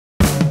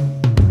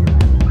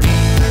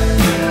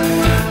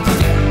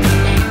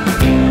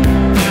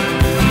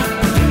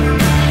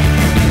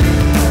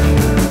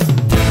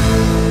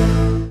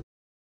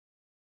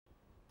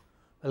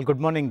Well, good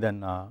morning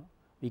then.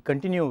 We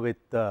continue with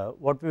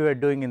what we were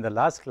doing in the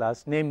last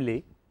class,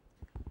 namely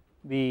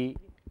we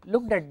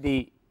looked at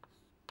the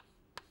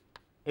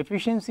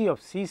efficiency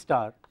of C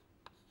star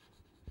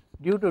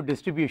due to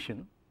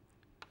distribution,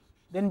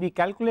 then we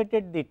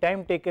calculated the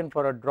time taken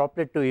for a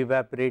droplet to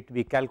evaporate,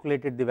 we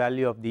calculated the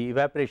value of the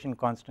evaporation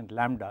constant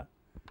lambda,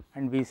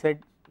 and we said,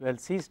 well,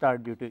 C star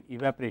due to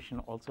evaporation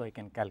also I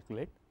can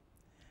calculate,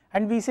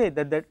 and we say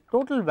that the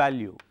total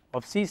value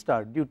of C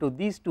star due to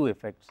these two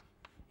effects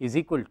is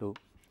equal to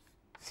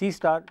C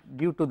star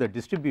due to the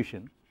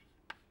distribution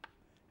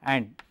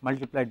and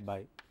multiplied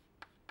by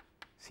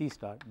C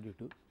star due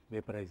to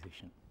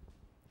vaporization,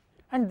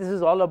 and this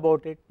is all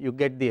about it. You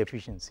get the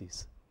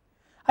efficiencies.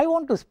 I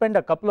want to spend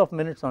a couple of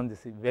minutes on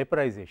this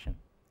vaporization.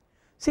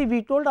 See,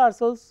 we told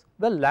ourselves,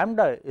 well,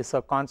 lambda is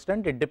a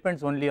constant, it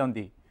depends only on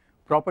the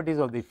properties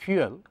of the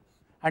fuel,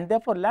 and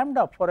therefore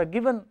lambda for a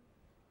given,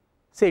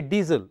 say,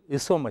 diesel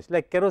is so much,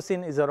 like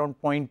kerosene is around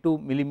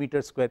 0.2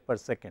 millimeter square per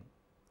second.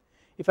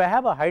 If I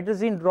have a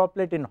hydrazine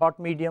droplet in hot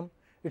medium,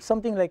 it is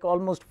something like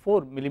almost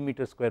 4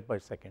 millimeter square per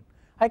second.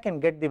 I can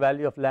get the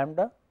value of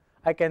lambda.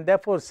 I can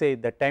therefore say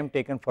the time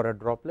taken for a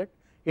droplet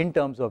in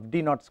terms of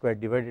d naught square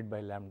divided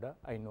by lambda,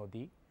 I know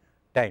the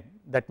time.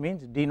 That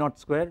means d naught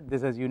square,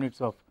 this has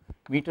units of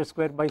meter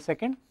square by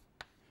second,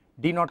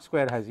 d naught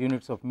square has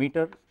units of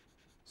meter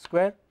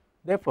square,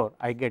 therefore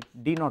I get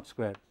d naught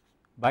square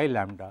by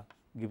lambda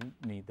give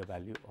me the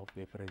value of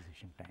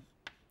vaporization time,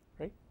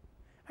 right.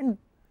 And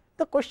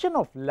the question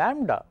of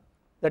lambda,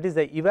 that is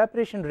the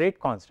evaporation rate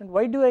constant,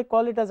 why do I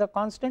call it as a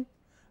constant?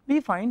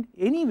 We find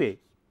anyway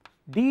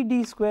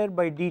dd square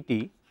by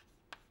dt,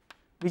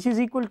 which is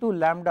equal to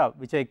lambda,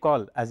 which I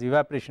call as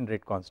evaporation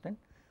rate constant,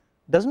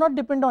 does not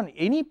depend on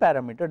any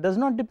parameter, does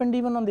not depend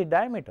even on the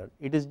diameter,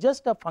 it is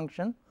just a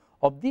function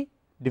of the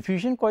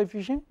diffusion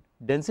coefficient,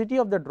 density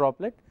of the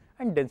droplet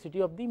and density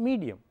of the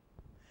medium,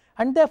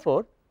 and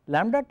therefore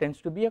lambda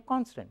tends to be a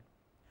constant.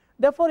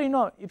 Therefore,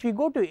 if you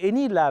go to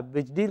any lab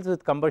which deals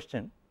with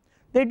combustion,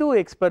 they do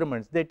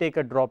experiments, they take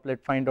a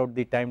droplet, find out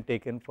the time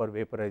taken for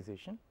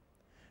vaporization,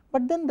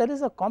 but then there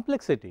is a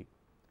complexity.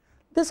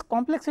 This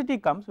complexity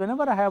comes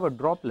whenever I have a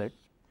droplet,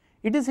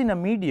 it is in a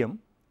medium,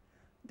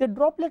 the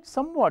droplet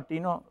somewhat,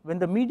 when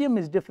the medium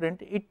is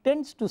different, it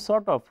tends to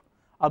sort of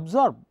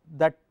absorb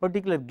that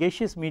particular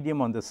gaseous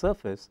medium on the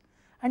surface,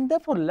 and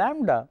therefore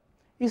lambda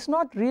is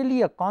not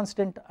really a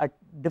constant at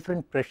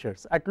different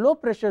pressures. At low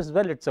pressures,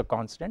 well, it is a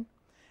constant.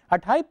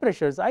 At high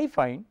pressures, I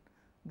find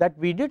that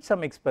we did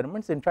some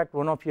experiments, in fact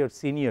one of your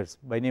seniors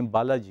by name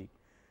Balaji,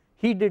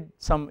 he did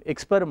some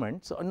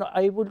experiments, no,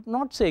 I would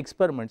not say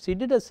experiments, he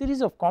did a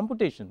series of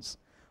computations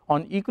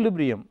on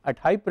equilibrium at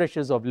high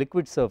pressures of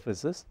liquid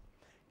surfaces,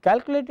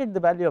 calculated the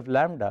value of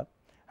lambda,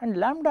 and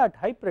lambda at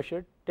high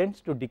pressure tends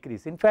to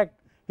decrease. In fact,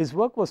 his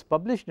work was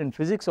published in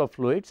Physics of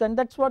Fluids, and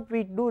that is what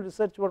we do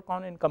research work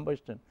on in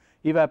combustion,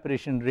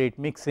 evaporation rate,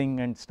 mixing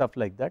and stuff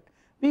like that.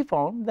 We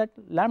found that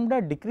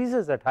lambda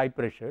decreases at high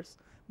pressures,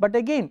 but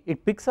again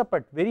it picks up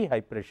at very high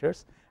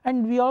pressures,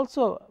 and we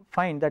also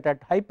find that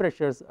at high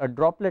pressures a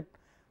droplet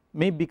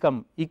may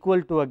become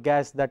equal to a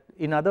gas. That,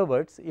 in other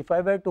words, if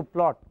I were to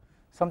plot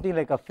something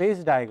like a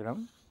phase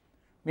diagram,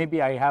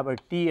 maybe I have a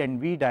T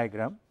and V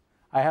diagram,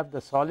 I have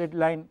the solid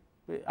line,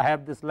 I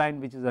have this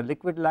line which is a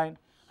liquid line,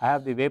 I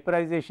have the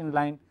vaporization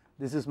line,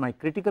 this is my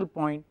critical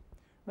point.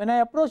 When I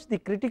approach the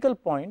critical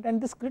point,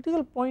 and this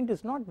critical point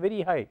is not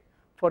very high,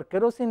 for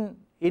kerosene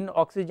in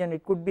oxygen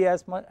it could be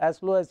as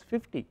low as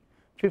 50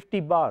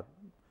 bar,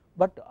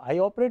 but I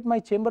operate my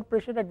chamber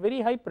pressure at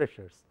very high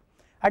pressures.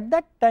 At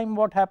that time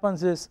what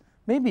happens is,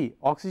 maybe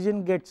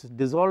oxygen gets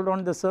dissolved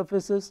on the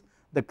surfaces,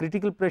 the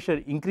critical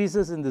pressure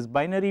increases in this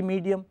binary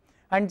medium,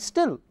 and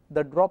still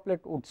the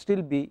droplet would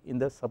still be in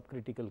the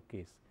subcritical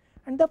case,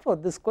 and therefore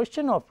this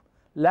question of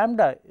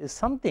lambda is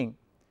something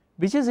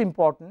which is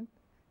important,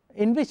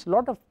 in which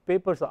lot of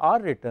papers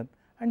are written,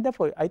 and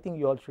therefore I think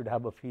you all should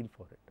have a feel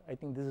for it. I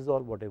think this is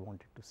all what I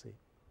wanted to say.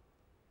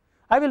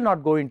 I will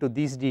not go into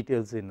these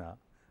details in a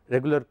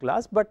regular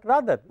class, but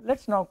rather let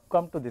us now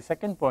come to the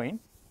second point,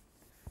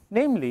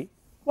 namely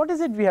what is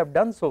it we have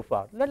done so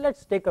far. Let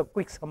us take a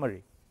quick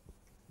summary.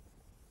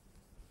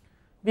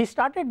 We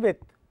started with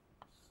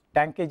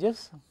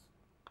tankages.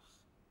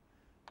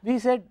 We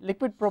said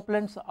liquid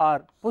propellants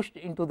are pushed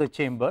into the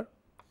chamber.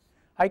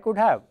 I could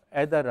have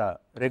either a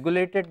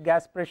regulated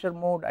gas pressure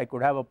mode, I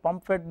could have a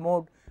pump fed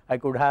mode, I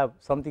could have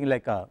something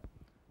like a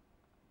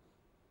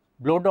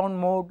blow down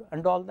mode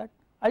and all that.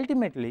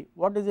 Ultimately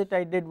what is it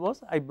I did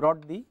was, I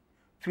brought the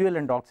fuel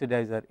and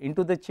oxidizer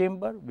into the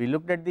chamber, we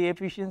looked at the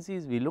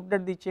efficiencies, we looked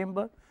at the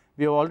chamber,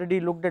 we have already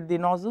looked at the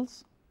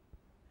nozzles,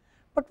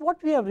 but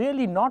what we have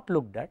really not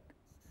looked at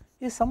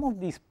is some of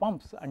these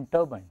pumps and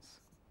turbines.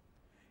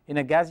 In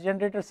a gas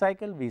generator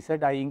cycle, we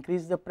said I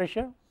increase the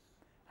pressure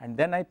and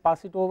then I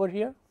pass it over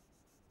here.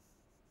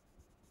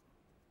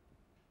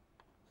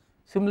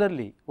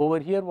 Similarly, over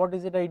here what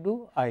is it I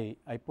do? I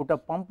put a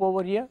pump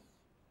over here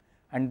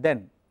and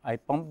then I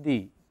pump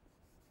the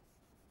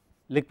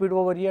liquid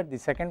over here, the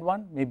second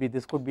one, maybe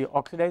this could be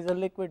oxidizer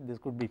liquid, this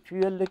could be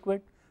fuel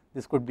liquid.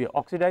 this could be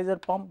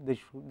oxidizer pump,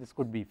 this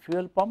could be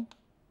fuel pump.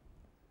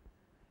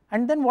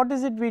 And then what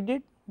is it we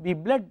did? We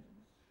bled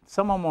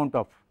some amount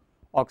of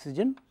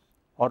oxygen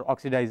or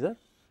oxidizer,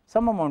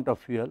 some amount of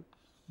fuel,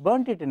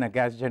 burnt it in a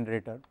gas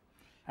generator,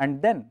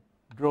 and then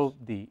drove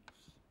the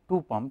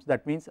two pumps.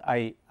 That means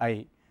I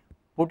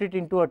put it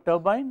into a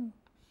turbine,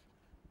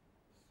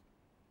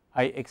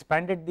 I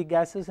expanded the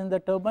gases in the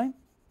turbine,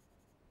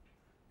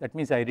 that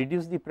means I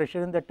reduced the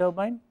pressure in the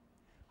turbine,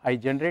 I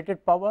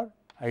generated power,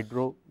 I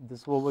drove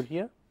this over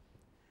here,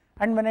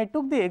 and when I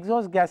took the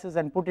exhaust gases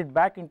and put it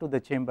back into the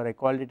chamber, I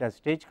called it as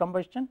stage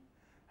combustion,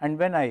 and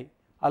when I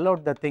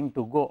allowed the thing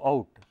to go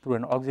out through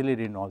an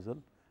auxiliary nozzle,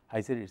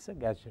 I said it is a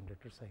gas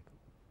generator cycle.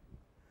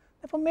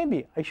 Therefore,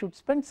 maybe I should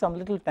spend some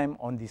little time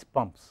on these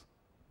pumps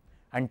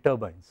and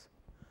turbines.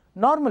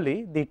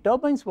 Normally, the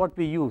turbines what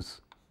we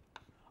use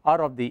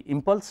are of the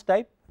impulse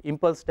type.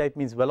 Impulse type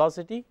means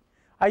velocity.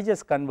 I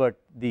just convert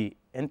the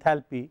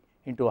enthalpy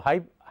into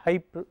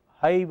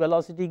high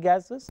velocity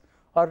gases,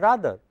 or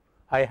rather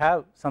I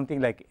have something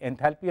like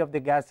enthalpy of the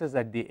gases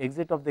at the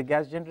exit of the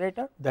gas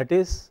generator, that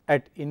is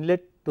at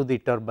inlet to the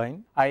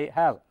turbine. I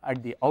have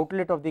at the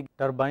outlet of the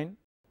turbine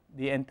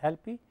the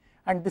enthalpy,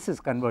 and this is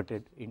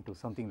converted into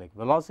something like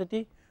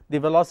velocity. The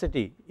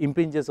velocity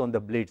impinges on the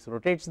blades,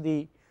 rotates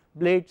the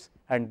blades,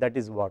 and that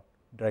is what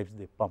drives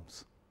the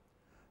pumps.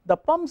 The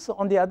pumps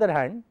on the other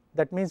hand,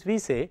 that means we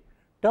say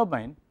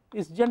turbine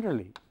is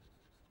generally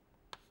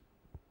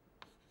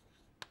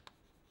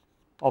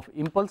of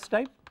impulse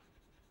type.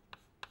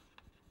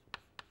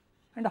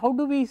 And how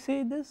do we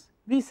say this?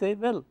 We say,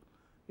 well,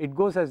 it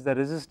goes as the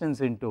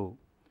resistance into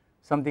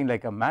something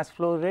like a mass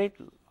flow rate,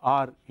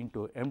 R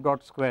into m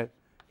dot square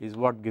is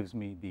what gives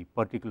me the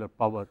particular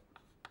power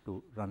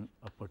to run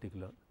a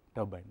particular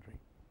turbine ring.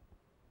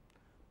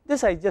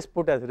 This I just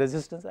put as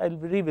resistance. I will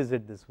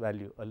revisit this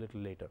value a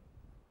little later.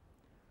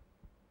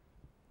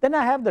 Then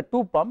I have the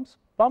two pumps.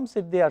 Pumps,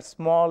 if they are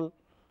small,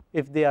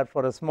 if they are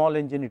for a small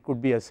engine, it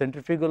could be a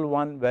centrifugal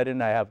one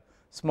wherein I have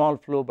small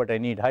flow but I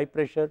need high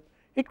pressure.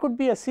 It could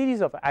be a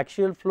series of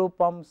axial flow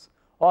pumps,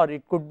 or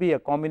it could be a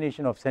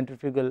combination of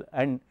centrifugal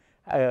and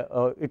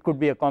it could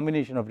be a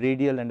combination of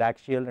radial and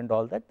axial and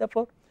all that.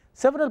 Therefore,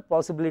 several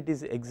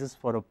possibilities exist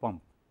for a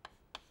pump.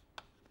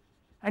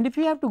 And if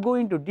you have to go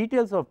into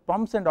details of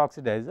pumps and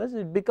oxidizers,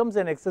 it becomes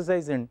an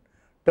exercise in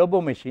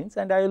turbo machines,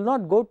 and I will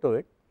not go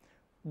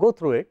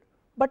through it,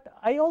 but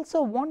I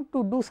also want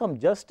to do some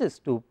justice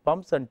to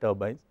pumps and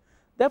turbines.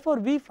 Therefore,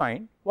 we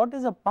find what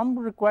is a pump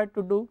required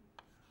to do?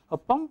 A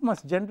pump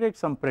must generate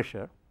some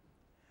pressure,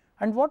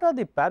 and what are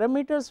the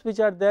parameters which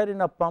are there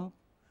in a pump?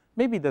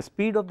 Maybe the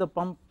speed of the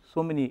pump,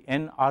 so many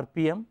n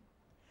rpm,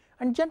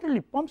 and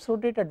generally pumps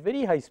rotate at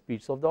very high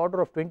speeds of the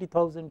order of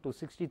 20,000 to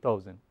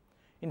 60,000.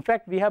 In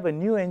fact, we have a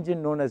new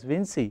engine known as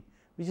Vinci,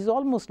 which is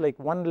almost like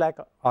 1 lakh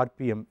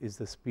rpm is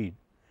the speed.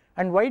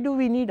 And why do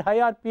we need high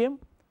rpm?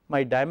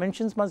 My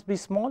dimensions must be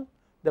small,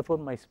 therefore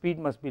my speed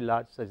must be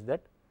large such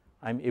that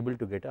I am able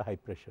to get a high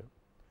pressure.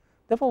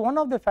 Therefore, one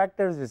of the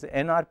factors is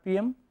n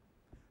rpm,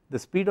 the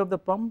speed of the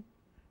pump,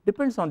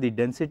 depends on the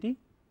density,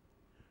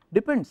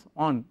 depends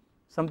on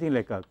something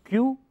like a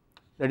Q,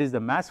 that is the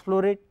mass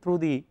flow rate through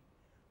the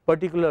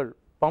particular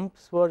pump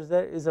source,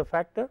 there is a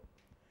factor.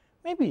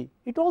 Maybe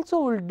it also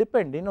will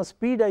depend,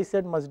 speed I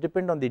said must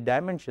depend on the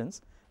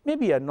dimensions,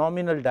 maybe a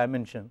nominal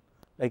dimension,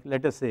 like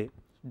let us say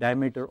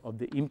diameter of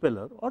the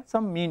impeller or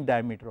some mean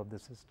diameter of the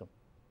system.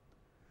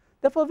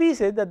 Therefore, we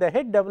say that the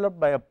head developed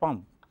by a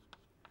pump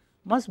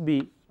must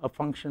be a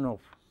function of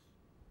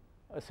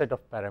a set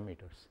of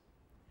parameters.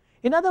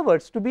 In other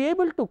words, to be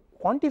able to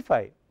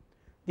quantify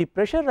the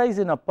pressure rise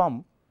in a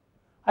pump,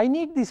 I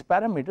need these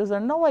parameters,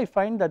 and now I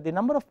find that the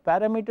number of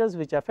parameters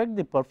which affect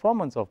the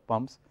performance of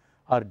pumps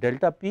are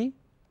delta P,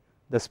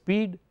 the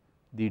speed,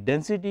 the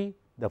density,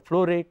 the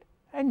flow rate,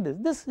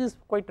 and this is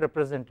quite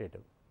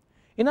representative.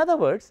 In other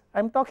words, I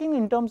am talking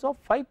in terms of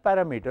 5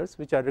 parameters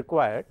which are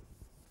required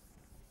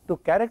to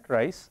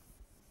characterize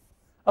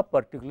a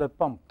particular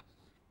pump.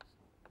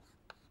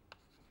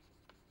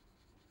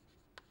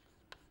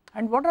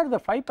 And what are the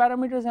 5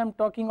 parameters I am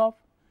talking of?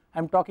 I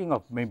am talking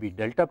of maybe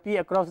delta P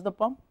across the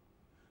pump,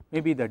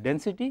 maybe the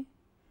density,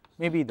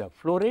 maybe the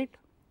flow rate,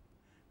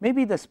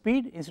 maybe the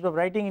speed. Instead of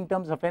writing in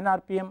terms of n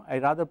rpm, I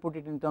rather put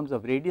it in terms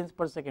of radians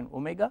per second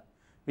omega,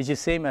 which is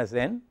same as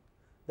n,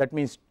 that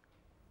means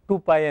 2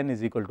 pi n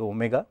is equal to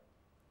omega.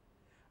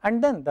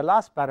 And then the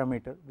last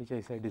parameter which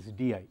I said is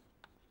di.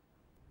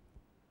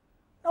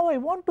 Now I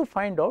want to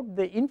find out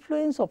the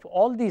influence of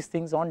all these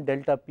things on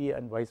delta P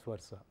and vice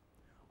versa.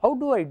 How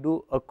do I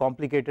do a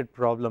complicated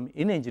problem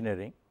in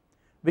engineering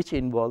which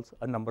involves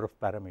a number of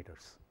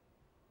parameters?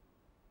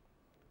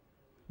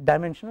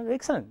 Dimensional,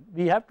 excellent.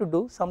 We have to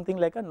do something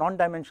like a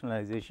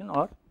non-dimensionalization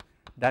or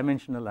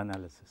dimensional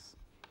analysis.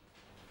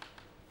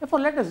 Therefore,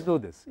 let us do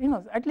this.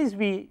 At least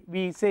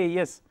we say,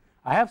 yes,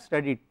 I have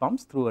studied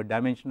pumps through a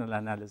dimensional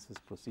analysis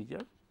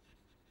procedure.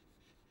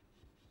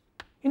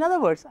 In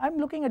other words, I am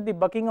looking at the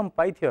Buckingham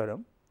pi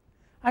theorem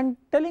and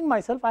telling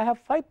myself I have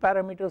 5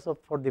 parameters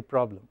for the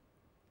problem.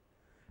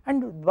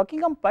 And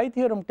Buckingham pi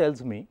theorem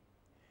tells me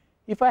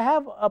if I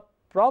have a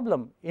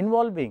problem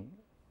involving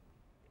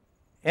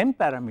m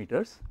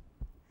parameters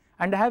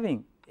and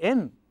having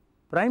n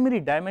primary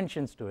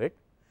dimensions to it,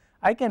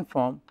 I can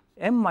form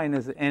m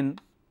minus n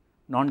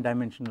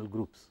non-dimensional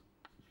groups.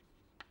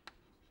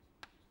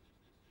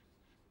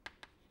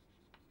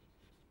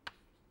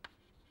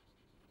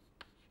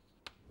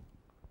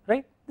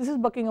 Right? This is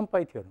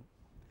Buckingham-Pi theorem.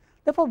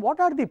 Therefore, what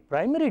are the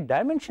primary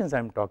dimensions I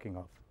am talking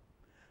of?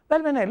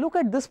 Well, when I look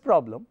at this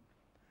problem,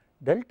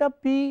 delta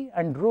p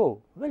and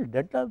rho, well,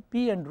 delta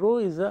p and rho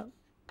is a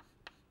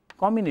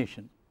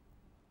combination.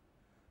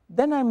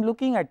 Then I am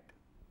looking at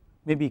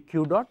maybe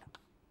q dot,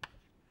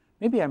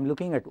 maybe I am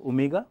looking at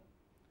omega,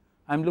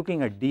 I am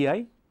looking at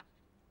di.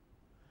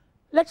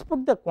 Let us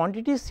put the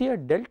quantities here,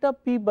 delta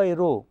p by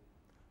rho,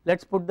 let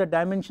us put the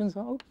dimensions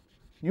out,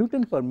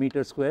 Newton per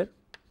meter square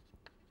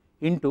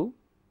into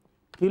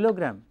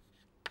kilogram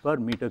per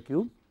meter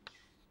cube,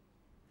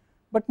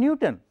 but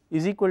Newton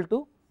is equal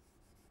to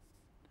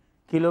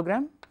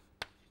kilogram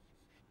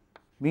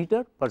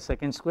meter per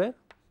second square.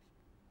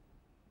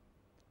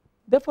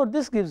 Therefore,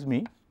 this gives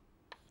me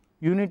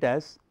unit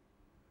as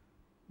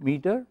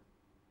meter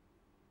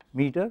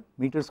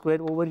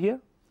square over here,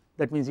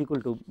 that means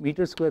equal to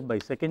meter square by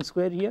second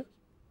square here,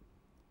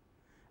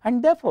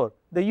 and therefore,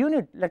 the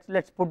unit, let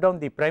us put down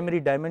the primary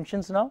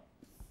dimensions now.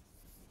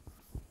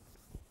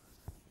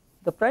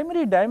 The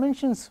primary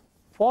dimensions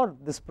for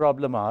this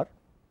problem are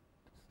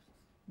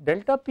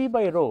delta p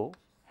by rho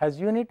has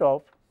unit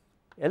of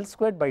L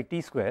squared by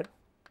T square,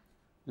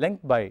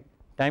 length by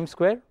time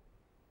square,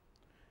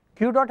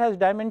 q dot has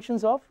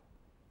dimensions of,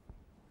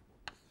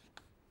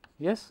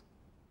 yes,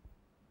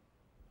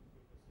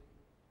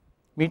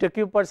 meter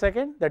cube per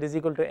second, that is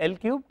equal to L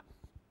cube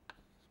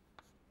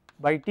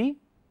by T,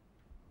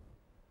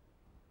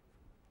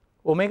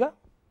 omega,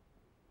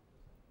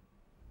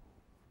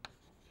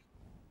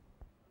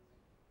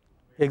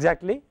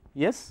 exactly,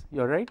 yes,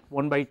 you are right,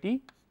 1 by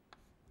T,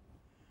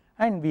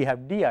 and we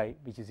have di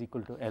which is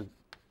equal to L.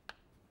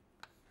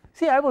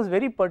 See, I was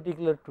very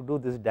particular to do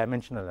this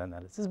dimensional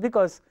analysis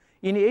because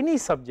in any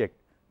subject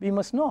we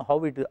must know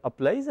how it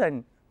applies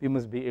and we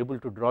must be able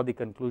to draw the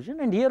conclusion,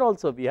 and here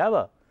also we have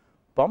a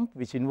pump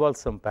which involves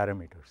some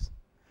parameters.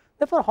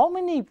 Therefore, how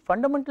many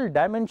fundamental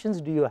dimensions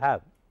do you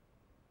have?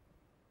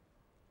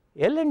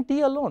 L and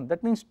T alone,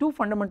 that means 2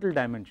 fundamental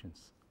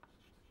dimensions,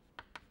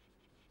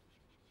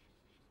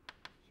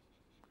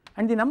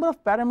 and the number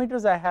of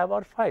parameters I have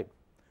are 5.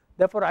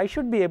 Therefore, I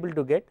should be able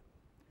to get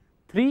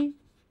 3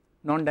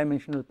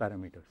 non-dimensional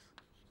parameters.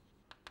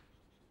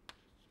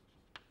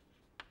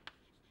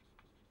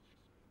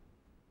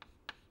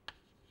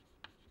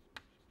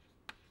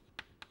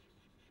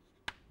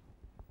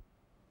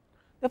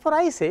 Therefore,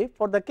 I say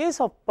for the case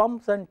of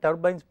pumps and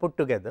turbines put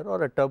together,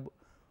 or a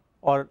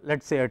or let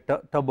us say a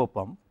turbo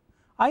pump,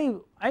 I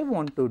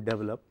want to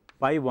develop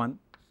pi 1,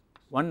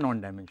 one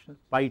non-dimensional,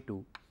 pi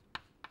 2,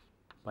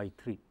 pi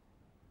 3.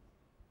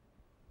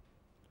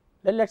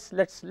 Then let's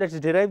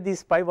derive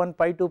these pi 1,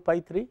 pi 2, pi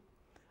 3,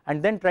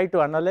 and then try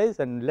to analyze,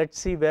 and let us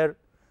see where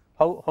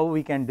how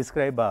we can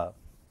describe a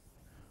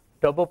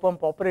turbo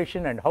pump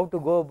operation and how to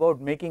go about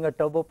making a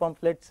turbo pump.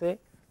 Let us say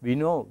we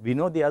know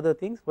the other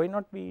things, why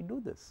not we do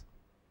this?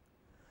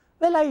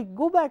 Well, I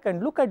go back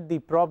and look at the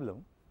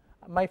problem.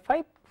 My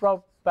 5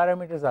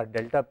 parameters are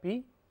delta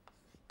p,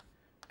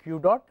 q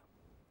dot,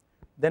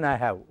 then I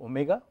have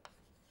omega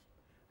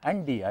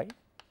and di.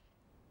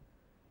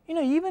 You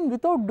know, even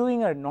without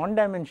doing a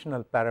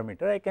non-dimensional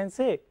parameter, I can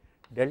say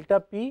delta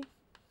p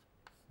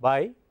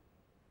by,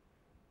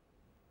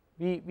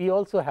 we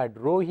also had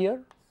rho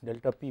here,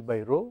 delta p by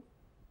rho.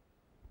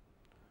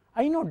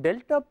 I know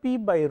delta p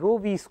by rho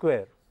v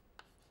square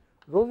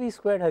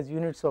has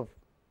units of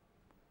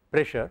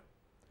pressure,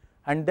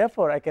 and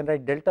therefore I can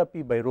write delta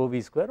p by rho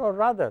v square, or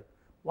rather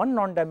one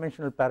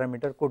non-dimensional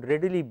parameter could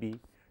readily be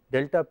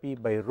delta p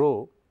by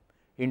rho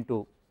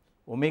into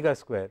omega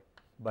square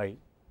by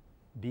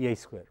di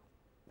square.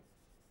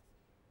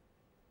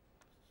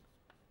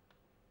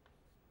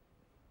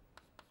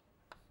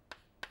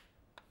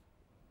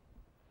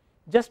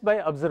 Just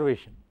by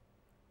observation.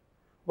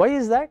 Why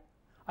is that?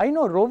 I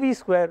know rho v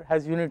square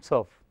has units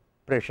of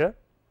pressure,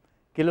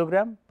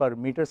 kilogram per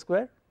meter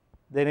square,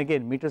 then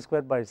again meter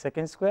square by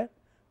second square,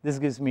 this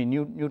gives me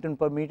Newton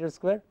per meter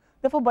square.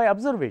 Therefore, by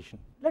observation,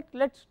 let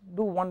us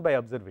do one by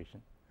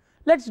observation,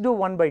 let us do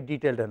one by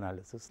detailed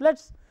analysis. Let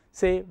us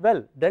say,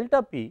 well,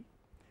 delta p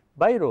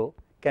by rho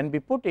can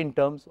be put in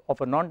terms of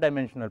a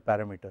non-dimensional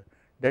parameter,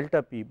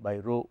 delta p by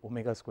rho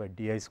omega square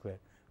di square,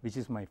 which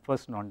is my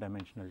first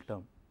non-dimensional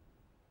term.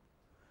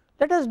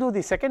 Let us do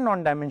the second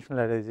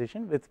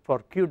non-dimensionalization with for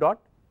q dot.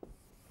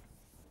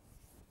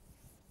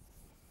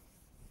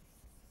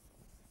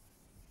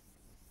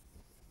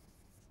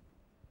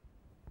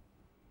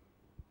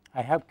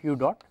 I have q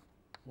dot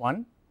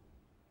 1,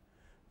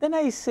 then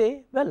I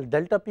say, well,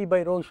 delta p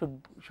by rho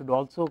should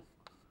also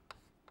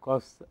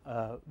cause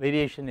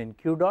variation in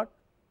q dot.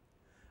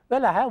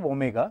 Well, I have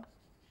omega,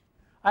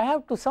 I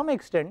have to some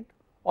extent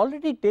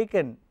already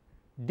taken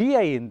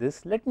di in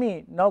this, let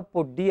me now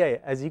put di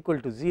as equal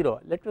to 0.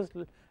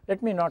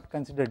 Let me not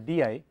consider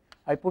di,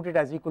 I put it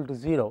as equal to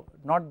 0,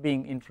 not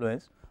being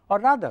influenced, or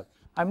rather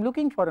I am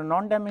looking for a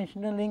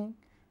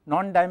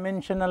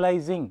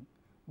non-dimensionalizing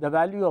the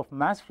value of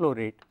mass flow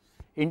rate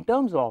in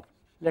terms of,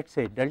 let us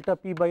say, delta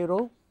p by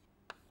rho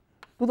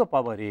to the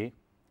power a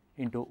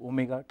into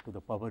omega to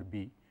the power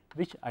b,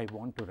 which I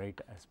want to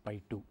write as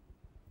pi 2,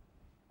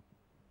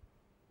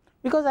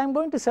 because I am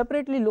going to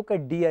separately look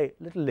at di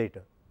little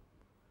later.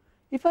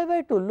 If I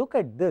were to look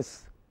at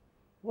this,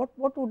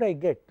 what would I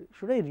get?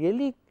 Should I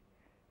really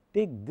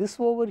take this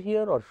over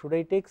here, or should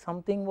I take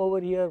something over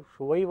here?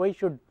 Why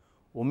should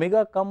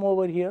omega come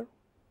over here?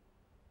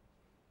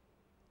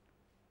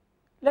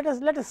 Let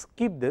us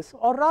keep this,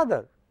 or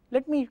rather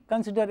let me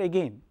consider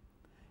again,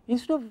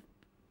 instead of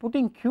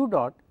putting q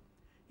dot,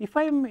 if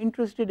I am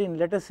interested in,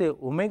 let us say,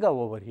 omega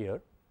over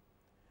here,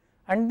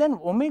 and then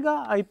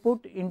omega I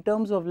put in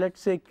terms of, let us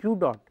say, q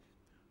dot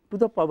to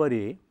the power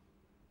a,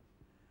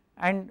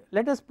 and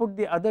let us put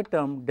the other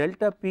term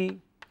delta p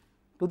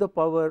to the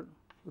power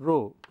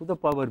rho to the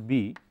power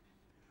b,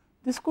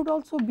 this could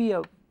also be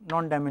a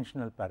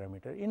non-dimensional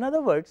parameter. In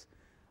other words,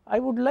 I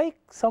would like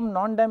some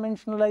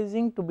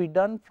non-dimensionalizing to be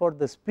done for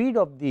the speed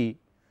of the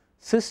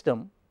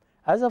system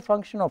as a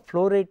function of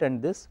flow rate,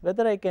 and this,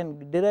 whether I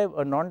can derive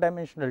a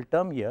non-dimensional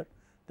term here,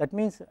 that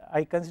means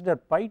I consider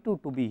pi 2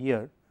 to be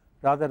here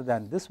rather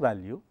than this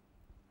value,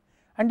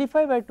 and if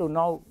I were to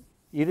now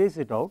erase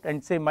it out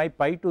and say my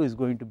pi 2 is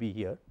going to be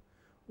here,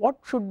 what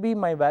should be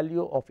my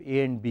value of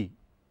a and b?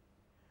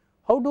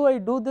 How do I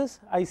do this?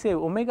 I say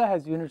omega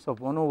has units of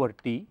 1 over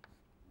t,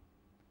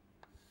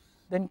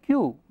 then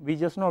q we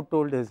just now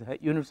told is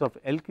units of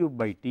L cube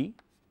by t,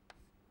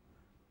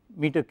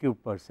 meter cube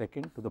per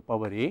second to the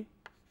power a,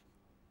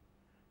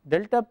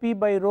 delta p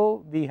by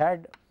rho we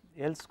had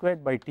L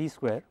squared by t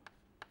square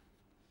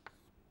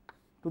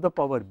to the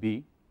power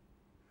b.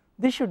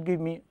 This should give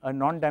me a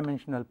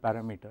non-dimensional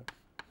parameter,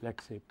 let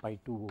us say pi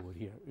 2 over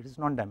here, it is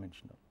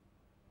non-dimensional.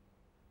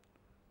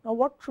 Now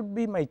what should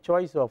be my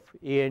choice of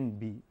a and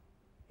b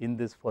in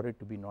this for it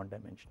to be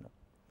non-dimensional?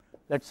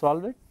 Let us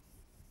solve it.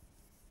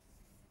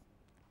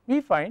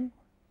 We find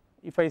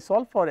if I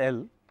solve for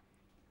L,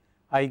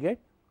 I get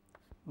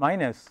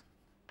minus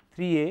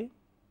 3a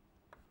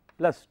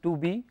plus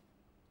 2b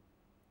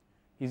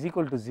is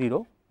equal to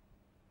 0,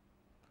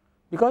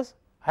 because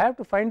I have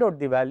to find out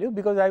the value,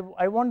 because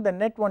I want the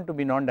net one to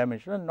be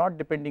non-dimensional, not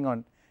depending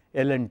on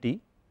L and t.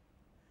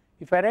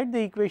 If I write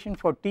the equation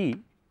for t,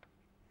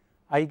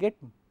 I get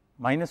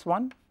minus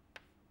 1,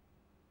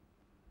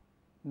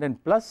 then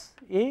plus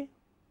a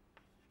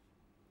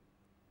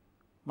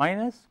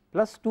minus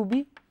plus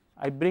 2b,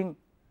 I bring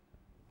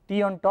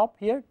t on top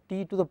here,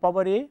 t to the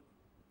power a,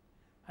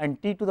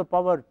 and t to the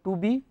power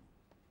 2b,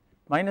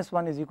 minus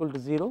 1 is equal to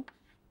 0.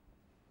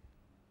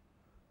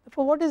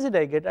 Therefore, what is it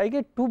I get? I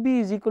get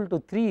 2b is equal to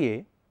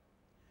 3a.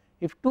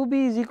 If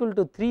 2b is equal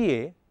to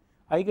 3a,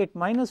 I get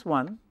minus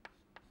 1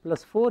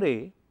 plus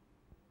 4a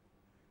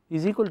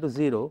is equal to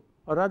 0,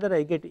 or rather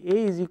I get a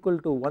is equal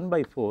to 1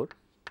 by 4.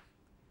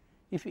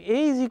 If a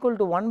is equal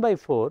to 1 by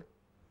 4,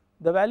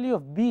 the value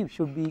of b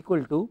should be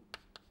equal to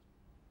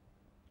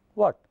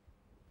what?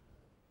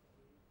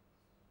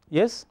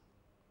 Yes?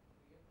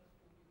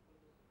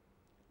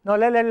 Now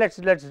let's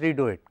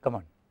redo it, come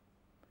on.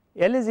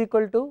 L is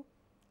equal to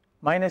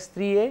minus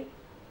 3a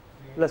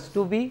plus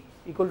 2b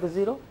equal to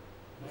 0.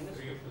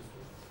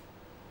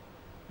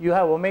 You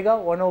have omega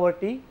 1 over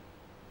t,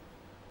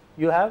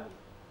 you have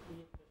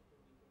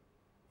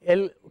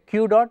L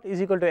q dot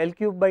is equal to L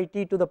cube by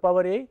t to the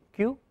power a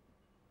q,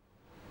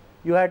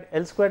 you had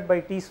L squared by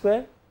t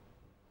square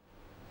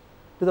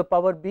to the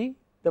power b,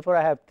 therefore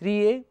I have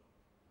 3a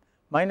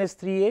minus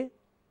 3a,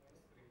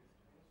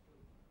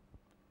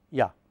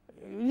 yeah,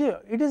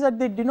 it is at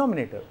the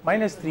denominator,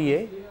 minus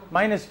 3a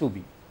minus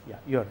 2b, yeah,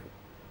 you are right,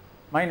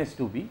 minus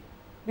 2b,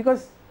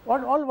 because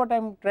what I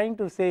am trying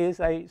to say is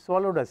I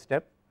swallowed a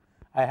step.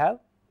 I have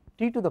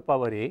t to the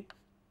power a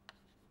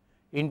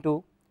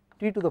into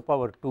t to the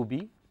power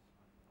 2b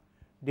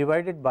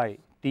divided by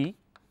t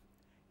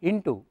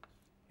into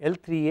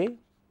L3a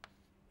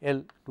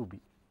L2b.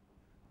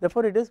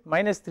 Therefore, it is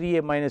minus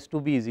 3a minus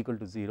 2b is equal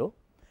to 0,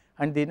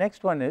 and the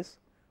next one is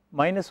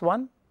minus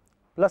 1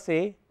 plus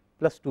a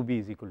plus 2b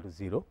is equal to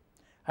 0,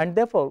 and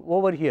therefore,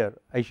 over here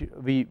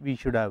we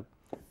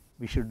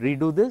should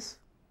redo this.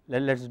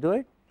 Let us do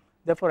it.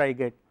 Therefore, I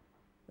get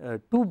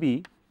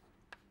 2b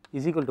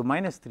is equal to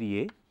minus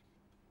 3a,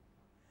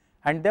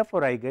 and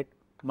therefore, I get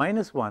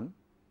minus 1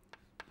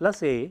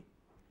 plus a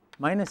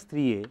minus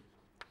 3a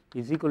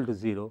is equal to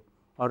 0,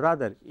 or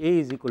rather a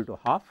is equal to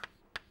half.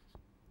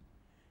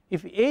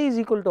 If a is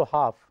equal to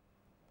half,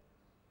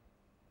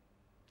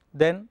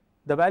 then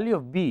the value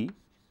of b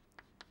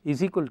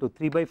is equal to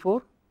 3 by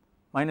 4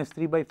 minus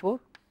 3 by 4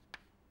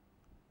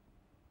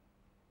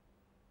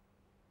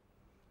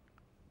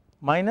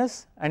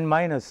 minus and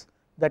minus,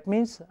 that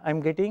means I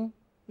am getting,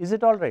 is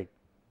it all right?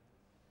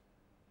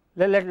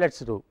 Let us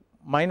do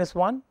minus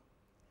 1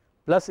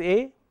 plus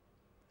a,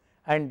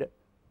 and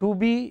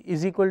 2b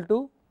is equal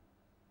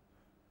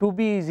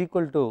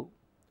to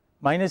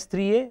minus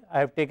 3a, I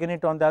have taken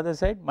it on the other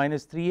side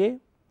minus 3a,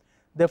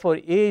 therefore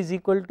a is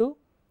equal to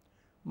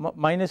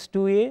minus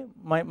 2a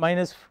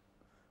minus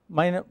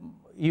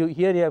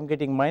here I am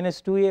getting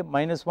minus 2a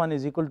minus 1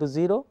 is equal to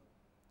 0,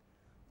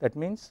 that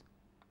means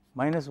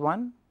minus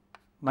 1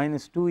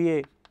 minus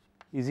 2a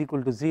is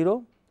equal to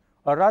 0,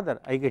 or rather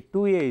I get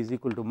 2a is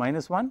equal to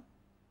minus 1,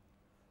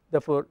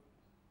 therefore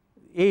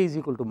a is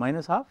equal to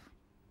minus half.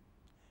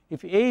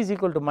 If a is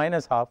equal to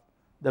minus half,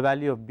 the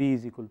value of b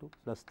is equal to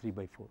plus 3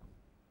 by 4.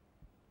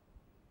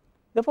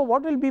 Therefore,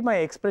 what will be my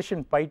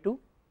expression pi 2?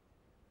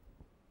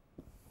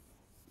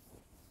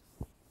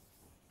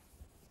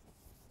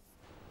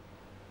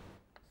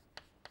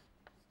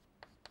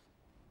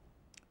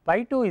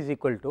 Pi 2 is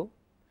equal to,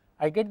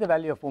 I get the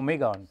value of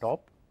omega on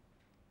top,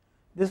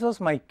 this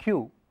was my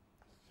q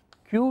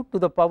to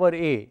the power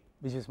a,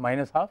 which is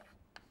minus half,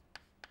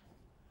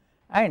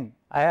 and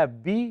I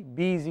have b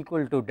is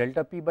equal to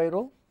delta p by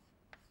rho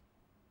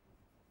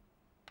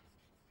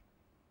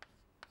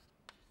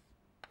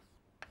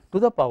to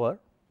the power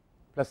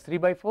plus 3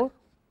 by 4,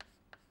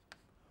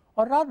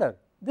 or rather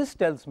this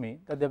tells me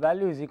that the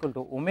value is equal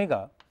to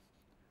omega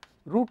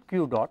root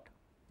q dot,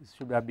 this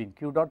should have been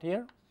q dot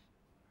here,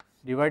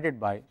 divided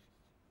by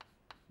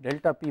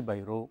delta p by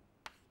rho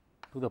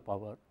to the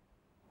power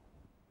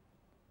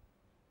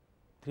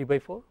 3 by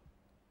 4,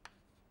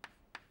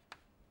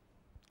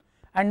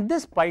 and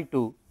this pi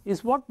 2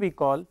 is what we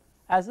call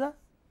as a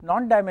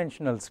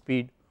non-dimensional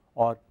speed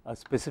or a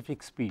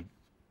specific speed.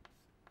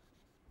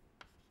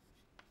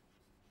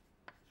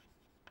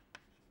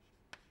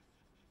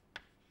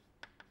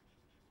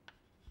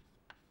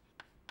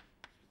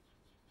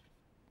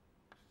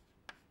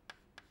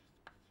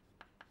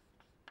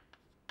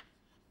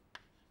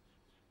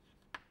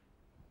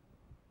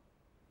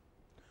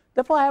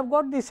 Therefore, I have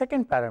got the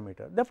second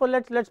parameter. Therefore,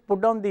 let us put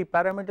down the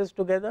parameters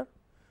together.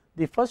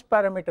 The first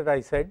parameter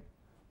I said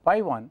pi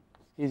 1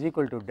 is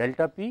equal to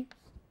delta p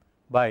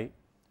by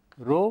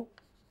rho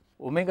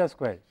omega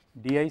square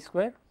di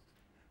square.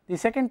 The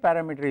second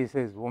parameter is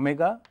says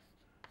omega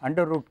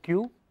under root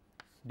q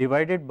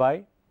divided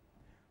by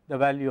the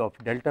value of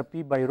delta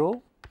p by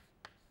rho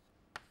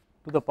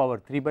to the power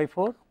 3 by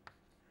 4,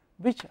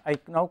 which I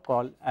now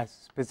call as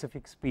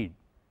specific speed.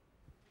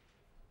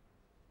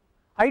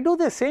 I do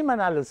the same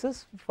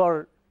analysis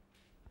for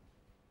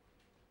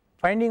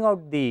finding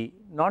out the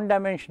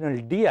non-dimensional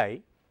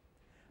di,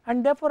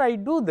 and therefore I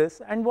do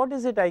this, and what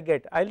is it I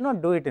get? I will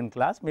not do it in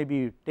class, maybe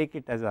you take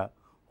it as a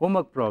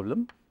homework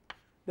problem.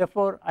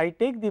 Therefore, I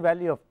take the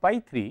value of pi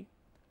 3,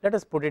 let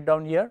us put it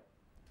down here,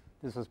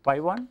 this was pi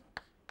 1,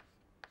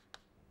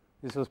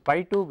 this was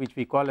pi 2 which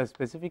we call as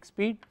specific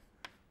speed,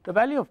 the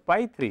value of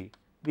pi 3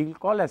 we will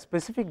call as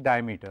specific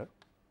diameter,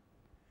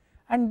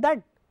 and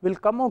that will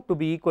come out to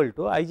be equal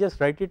to, I just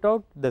write it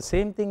out, the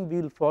same thing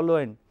we will follow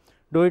and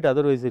do it,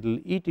 otherwise it will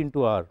eat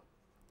into our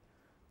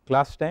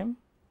class time.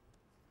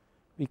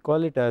 We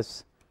call it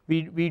as,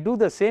 we do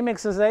the same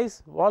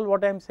exercise, all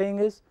what I am saying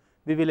is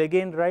we will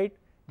again write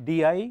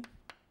di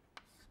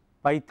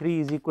pi 3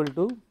 is equal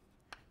to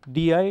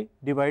di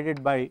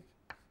divided by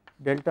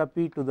delta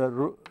p to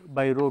the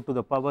by rho to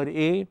the power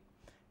a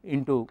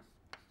into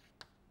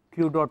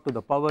q dot to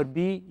the power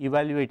b,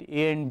 evaluate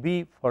a and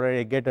b for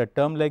I get a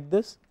term like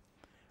this,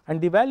 and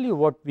the value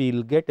what we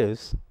will get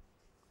is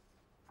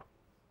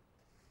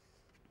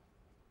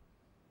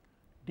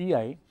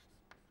di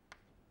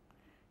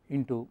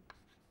into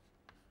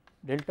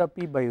delta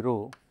p by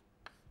rho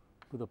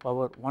to the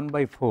power 1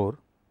 by 4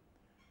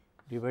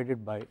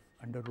 divided by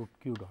under root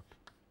q dot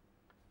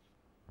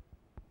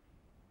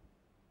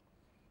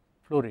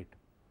flow rate.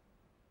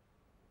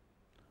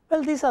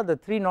 Well, these are the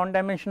three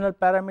non-dimensional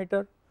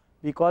parameter,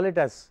 we call it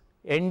as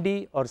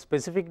ND or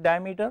specific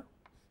diameter.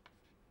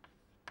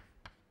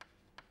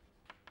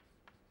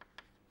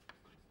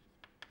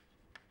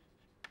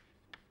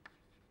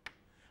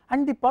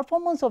 And the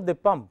performance of the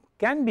pump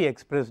can be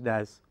expressed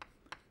as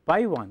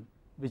pi 1,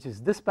 which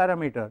is this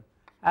parameter,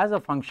 as a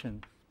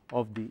function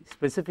of the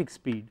specific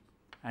speed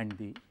and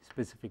the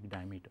specific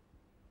diameter,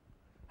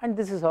 and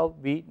this is how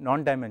we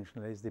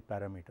non-dimensionalize the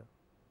parameter.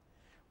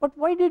 But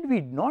why did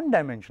we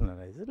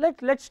non-dimensionalize it?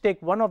 Let us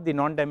take one of the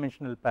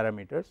non-dimensional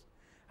parameters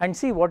and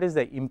see what is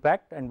the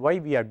impact and why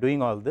we are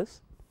doing all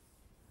this.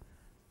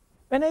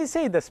 When I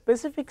say the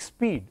specific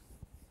speed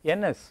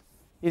ns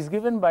is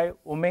given by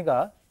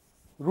omega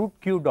root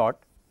q dot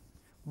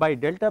by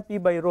delta p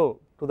by rho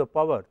to the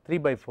power 3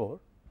 by 4,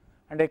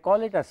 and I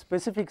call it a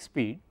specific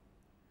speed,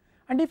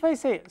 and if I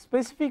say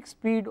specific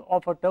speed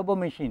of a turbo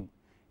machine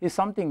is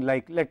something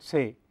like let us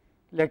say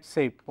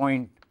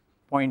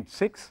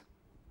 0.6,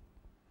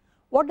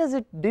 what does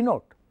it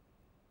denote?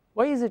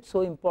 Why is it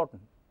so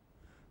important?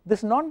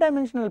 This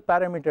non-dimensional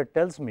parameter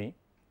tells me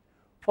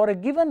for a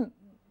given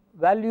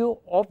value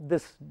of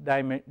this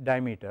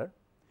diameter,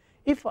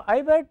 if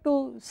I were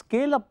to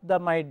scale up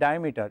my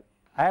diameter,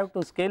 I have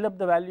to scale up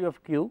the value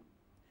of q,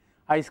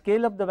 I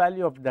scale up the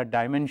value of the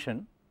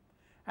dimension,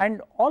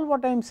 and all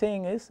what I am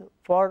saying is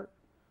for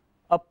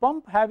a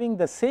pump having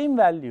the same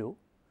value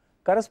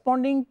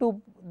corresponding to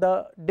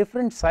the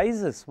different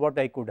sizes what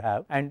I could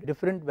have and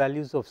different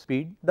values of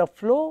speed, the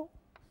flow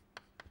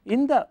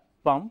in the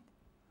pump,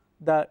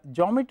 the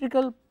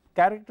geometrical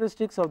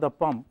characteristics of the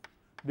pump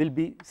will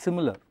be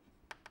similar.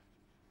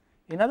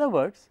 In other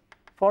words,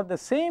 for the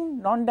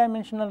same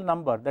non-dimensional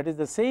number, that is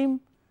the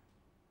same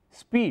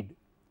speed,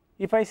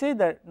 if I say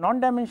that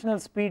non-dimensional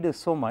speed is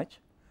so much,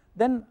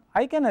 then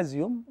I can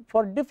assume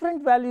for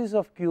different values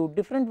of Q,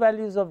 different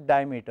values of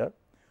diameter,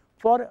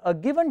 for a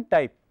given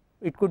type,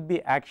 it could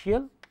be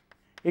axial,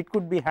 it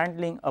could be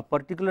handling a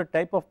particular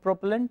type of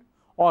propellant,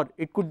 or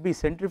it could be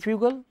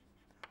centrifugal,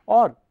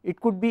 or it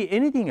could be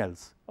anything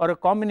else, or a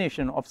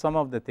combination of some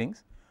of the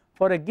things.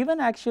 For a given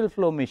axial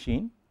flow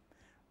machine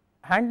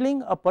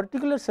handling a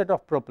particular set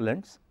of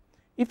propellants,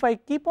 if I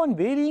keep on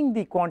varying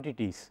the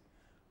quantities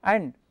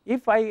and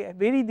if I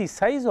vary the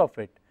size of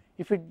it,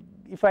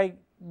 if I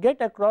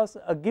get across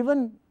a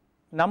given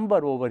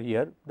number over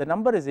here, the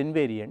number is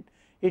invariant,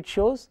 it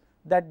shows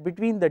that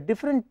between the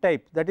different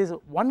types, that is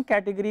one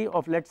category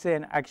of let us say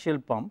an axial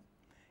pump,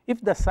 if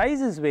the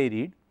size is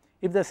varied,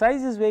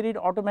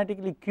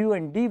 automatically Q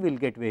and D will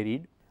get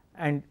varied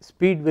and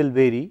speed will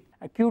vary,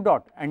 Q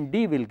dot and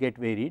D will get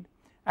varied,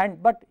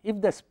 and but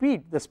if the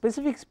speed, the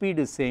specific speed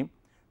is same,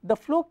 the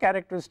flow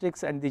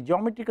characteristics and the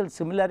geometrical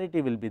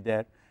similarity will be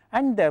there,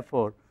 and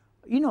therefore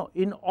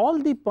in all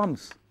the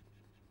pumps,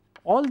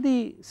 all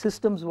the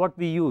systems what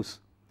we use,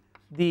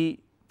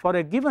 for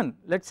a given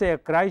let us say a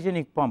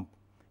cryogenic pump,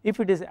 if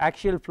it is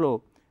axial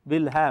flow,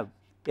 will have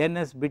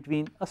Ns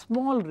between a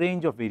small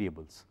range of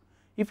variables.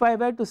 If I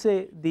were to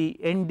say the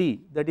Nd,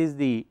 that is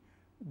the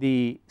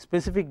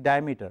specific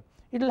diameter,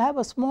 it will have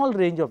a small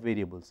range of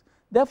variables.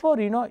 Therefore,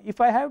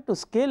 if I have to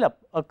scale up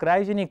a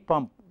cryogenic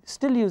pump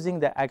still using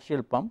the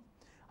axial pump,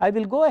 I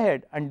will go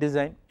ahead and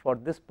design for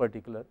this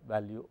particular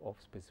value of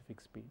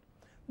specific speed.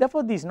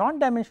 Therefore, these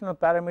non-dimensional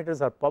parameters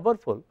are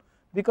powerful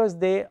because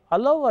they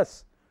allow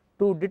us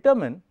to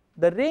determine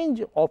the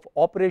range of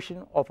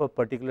operation of a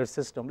particular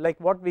system. Like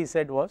what we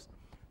said was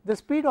the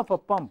speed of a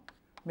pump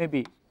may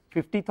be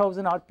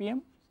 50,000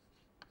 rpm,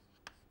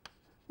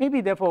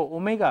 maybe therefore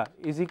omega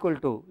is equal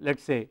to let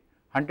us say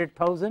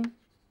 100,000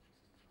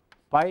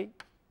 pi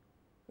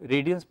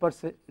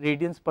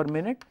radians per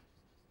minute,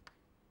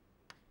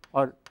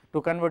 or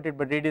to convert it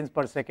by radians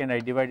per second I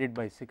divide it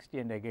by 60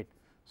 and I get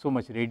so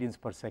much radians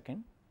per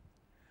second.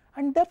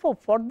 And therefore,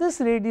 for this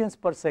radians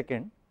per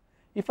second,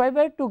 if I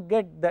were to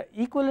get the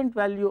equivalent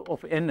value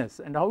of Ns,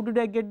 and how did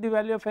I get the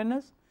value of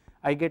Ns?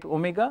 I get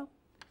omega,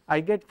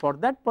 I get for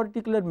that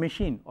particular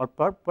machine or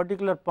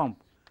particular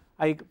pump,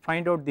 I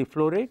find out the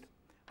flow rate,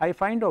 I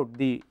find out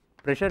the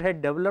pressure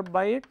head developed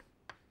by it,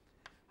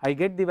 I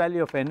get the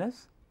value of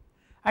Ns.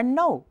 And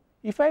now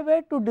if I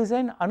were to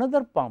design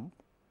another pump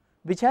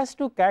which has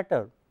to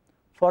cater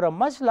for a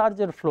much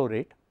larger flow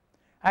rate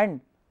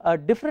and a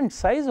different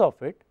size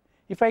of it,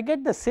 if I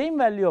get the same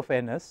value of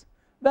Ns,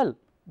 well,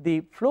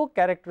 the flow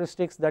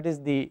characteristics, that is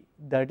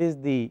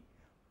the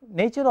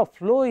nature of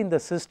flow in the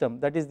system,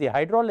 that is the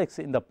hydraulics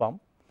in the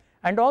pump,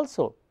 and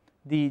also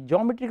the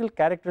geometrical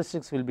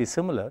characteristics will be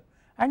similar,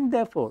 and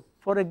therefore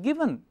for a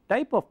given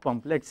type of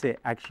pump, let us say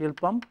axial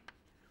pump,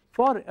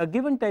 for a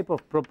given type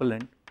of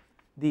propellant,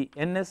 the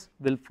Ns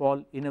will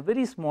fall in a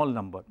very small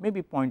number,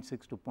 maybe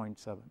 0.6 to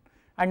 0.7,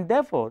 and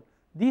therefore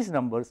these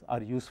numbers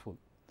are useful.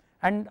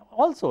 And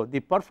also the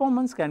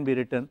performance can be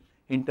written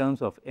in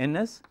terms of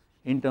Ns,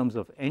 in terms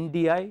of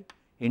Ndi,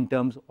 in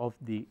terms of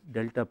the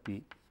delta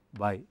P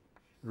by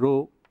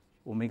rho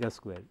omega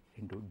square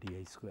into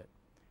di square,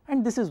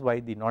 and this is why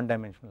the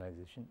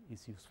non-dimensionalization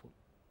is useful.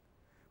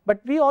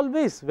 But we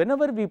always,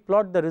 whenever we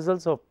plot the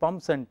results of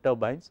pumps and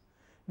turbines,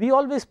 we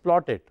always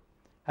plot it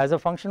as a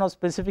function of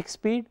specific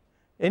speed.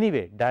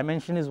 Anyway,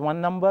 dimension is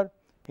one number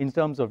in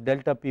terms of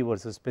delta P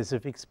versus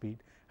specific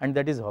speed, and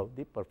that is how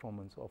the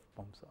performance of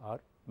pumps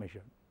are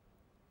measured.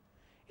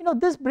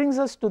 This brings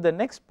us to the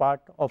next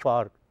part of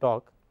our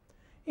talk.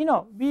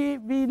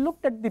 We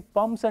looked at the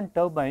pumps and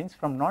turbines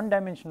from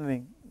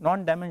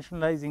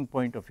non-dimensionalizing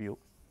point of view.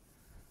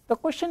 The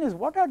question is,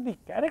 what are the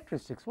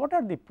characteristics, what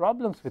are the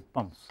problems with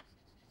pumps?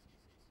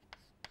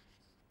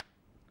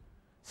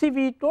 See,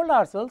 we told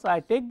ourselves I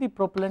take the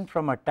propellant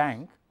from a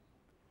tank,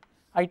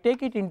 I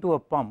take it into a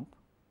pump.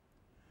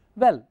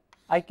 Well,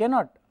 I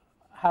cannot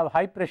have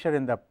high pressure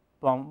in the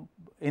pump,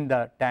 in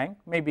the tank,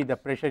 maybe the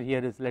pressure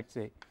here is let us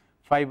say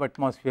 5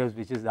 atmospheres,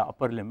 which is the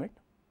upper limit.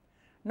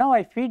 Now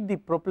I feed the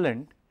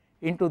propellant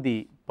into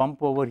the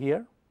pump over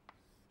here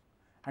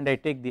and I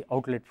take the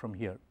outlet from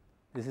here.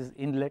 This is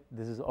inlet,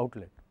 this is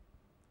outlet.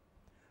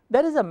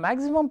 There is a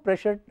maximum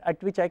pressure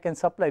at which I can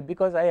supply,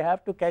 because I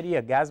have to carry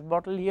a gas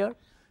bottle here.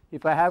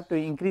 If I have to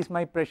increase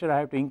my pressure, I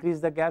have to increase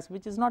the gas,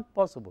 which is not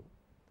possible.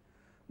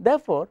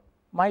 Therefore,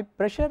 my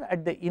pressure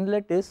at the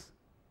inlet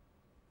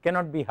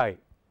cannot be high.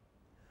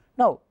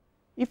 Now,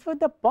 if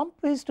the pump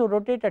is to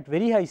rotate at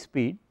very high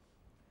speed,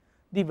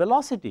 the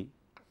velocity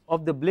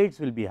of the blades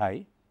will be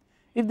high.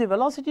 If the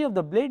velocity of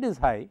the blade is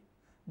high,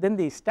 then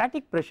the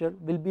static pressure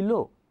will be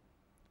low.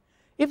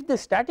 If the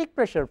static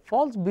pressure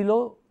falls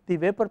below the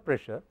vapor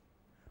pressure,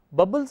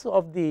 bubbles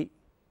of the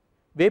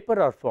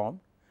vapor are formed,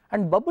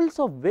 and bubbles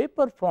of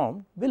vapor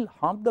formed will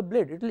harm the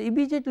blade. It will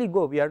immediately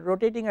go. We are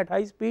rotating at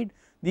high speed.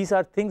 These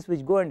are things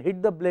which go and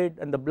hit the blade,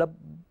 and the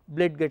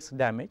blade gets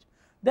damaged.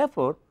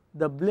 Therefore,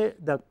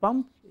 the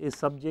pump is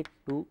subject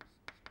to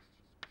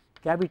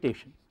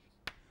cavitation,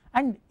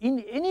 and in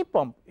any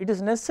pump it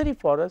is necessary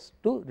for us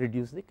to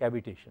reduce the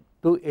cavitation.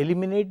 To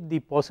eliminate the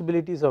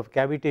possibilities of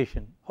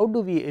cavitation, how do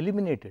we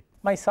eliminate it?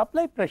 My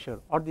supply pressure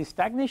or the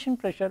stagnation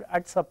pressure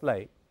at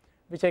supply,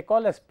 which I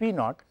call as P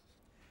naught,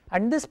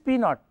 and this P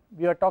naught,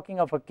 we are talking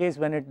of a case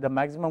when the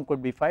maximum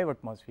could be 5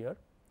 atmosphere,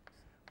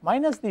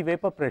 minus the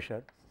vapor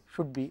pressure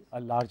should be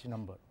a large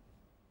number,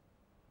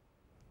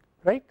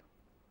 right.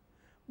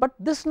 But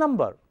this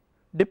number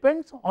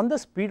depends on the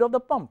speed of the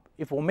pump.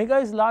 If omega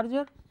is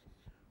larger,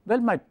 well,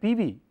 my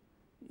PV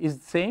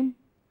is same.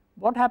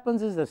 What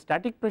happens is the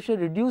static pressure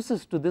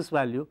reduces to this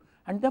value,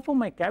 and therefore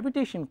my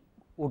cavitation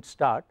would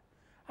start,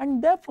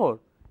 and therefore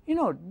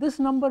this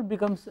number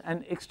becomes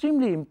an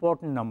extremely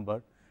important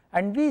number,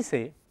 and we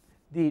say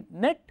the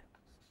net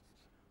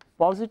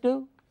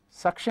positive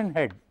suction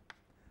head,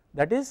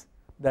 that is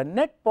the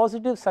net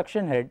positive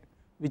suction head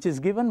which is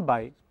given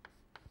by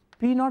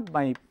P naught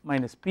by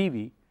minus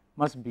PV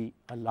must be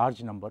a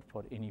large number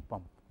for any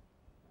pump.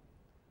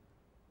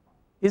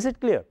 Is it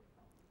clear?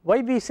 Why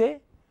we say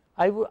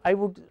I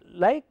would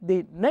like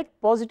the net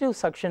positive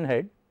suction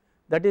head,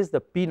 that is the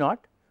P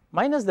naught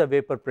minus the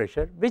vapor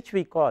pressure, which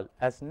we call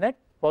as net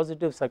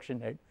positive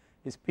suction head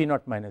is P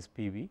naught minus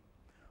PV,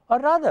 or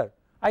rather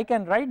I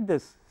can write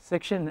this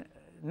section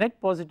net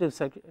positive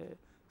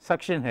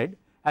suction head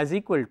as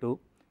equal to,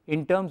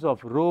 in terms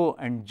of rho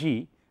and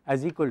g,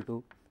 as equal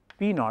to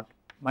P naught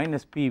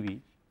minus PV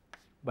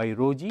by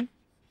rho g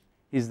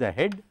is the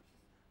head,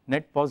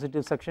 net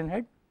positive suction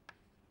head.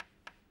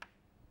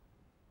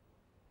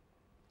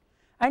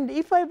 And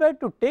if I were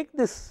to take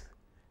this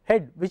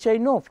head, which I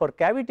know for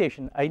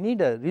cavitation I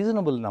need a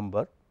reasonable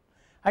number,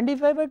 and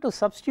if I were to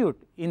substitute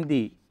in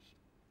the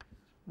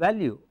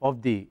value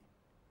of the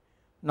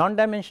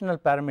non-dimensional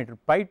parameter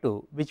pi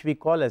 2, which we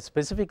call as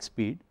specific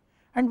speed,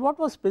 and what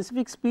was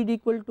specific speed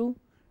equal to?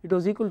 It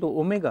was equal to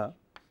omega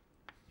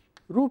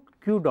root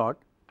q dot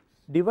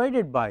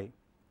divided by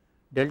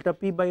delta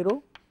p by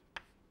rho.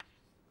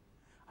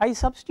 I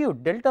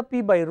substitute delta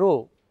p by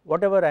rho,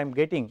 whatever I am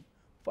getting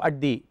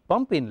at the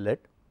pump inlet,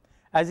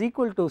 as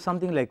equal to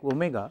something like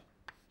omega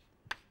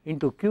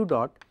into q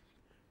dot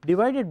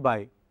divided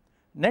by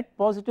net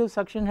positive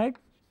suction head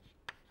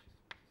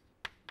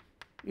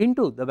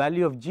into the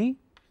value of g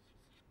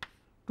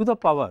to the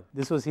power,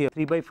 this was here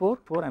 3 by 4,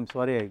 I am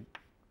sorry I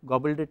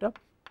gobbled it up.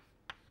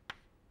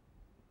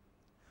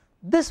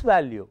 This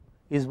value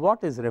is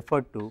what is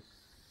referred to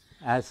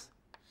as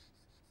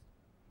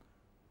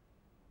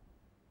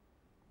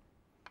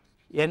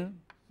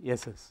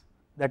NSS,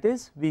 that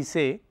is we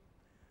say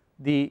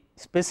the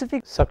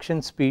specific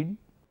suction speed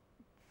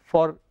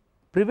for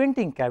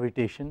preventing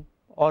cavitation,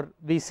 or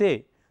we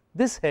say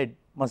this head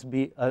must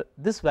be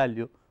this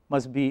value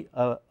must be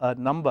a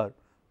number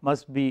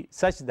must be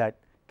such that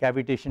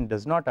cavitation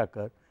does not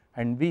occur,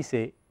 and we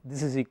say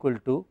this is equal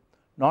to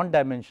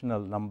non-dimensional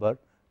number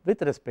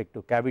with respect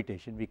to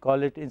cavitation. We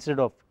call it, instead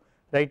of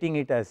writing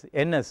it as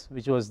NS,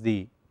 which was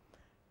the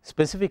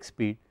specific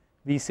speed,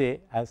 we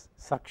say as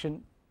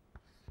suction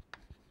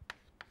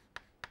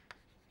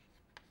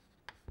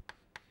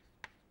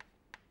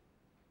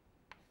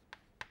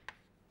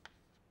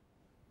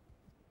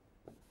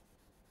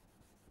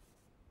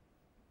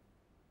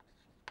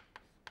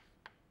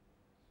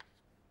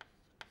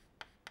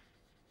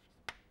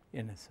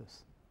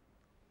NSS.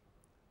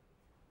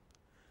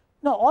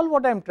 Now, all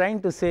what I am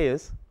trying to say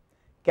is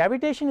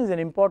cavitation is an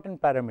important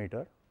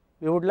parameter.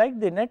 We would like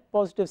the net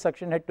positive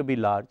suction head to be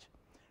large,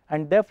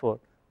 and therefore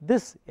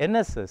this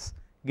NSS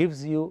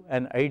gives you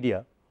an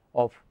idea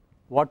of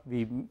what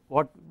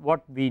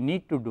we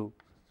need to do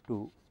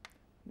to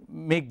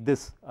make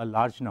this a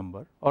large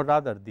number, or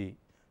rather the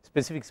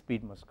specific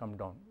speed must come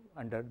down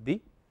under the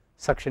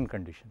suction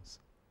conditions.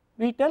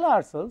 We tell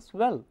ourselves,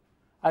 well,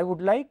 I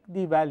would like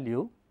the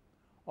value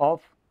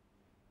of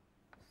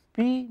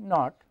P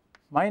naught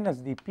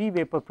minus the P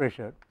vapor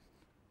pressure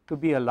to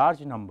be a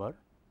large number.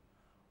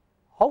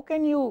 How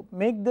can you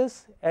make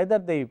this? Either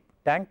the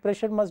tank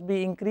pressure must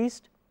be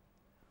increased,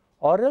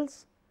 or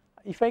else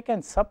if I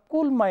can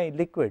subcool my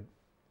liquid,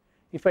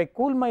 if I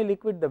cool my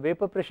liquid, the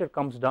vapor pressure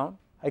comes down,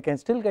 I can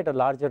still get a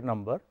larger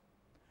number.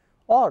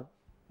 Or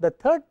the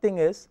third thing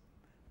is,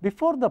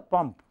 before the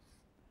pump,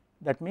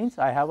 that means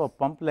I have a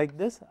pump like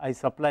this, I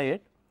supply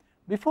it.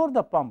 Before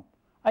the pump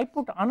I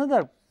put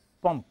another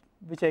pump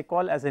which I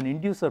call as an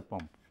inducer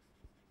pump,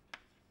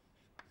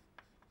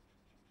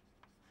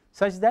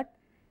 such that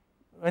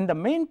when the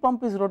main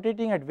pump is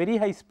rotating at very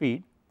high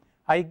speed,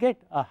 I get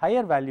a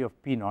higher value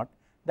of P naught.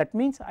 That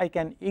means I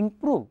can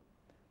improve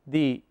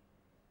the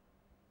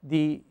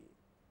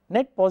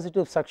net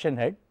positive suction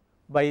head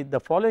by the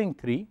following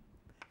three: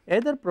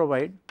 either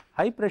provide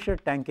high pressure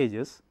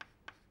tankages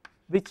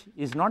which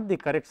is not the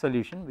correct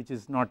solution, which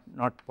is not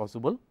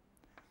possible.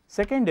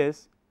 Second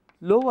is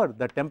lower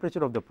the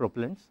temperature of the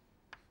propellants,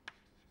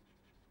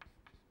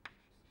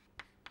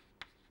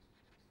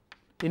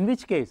 in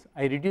which case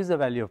I reduce the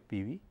value of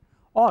PV,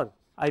 or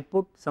I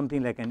put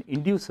something like an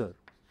inducer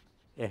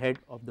ahead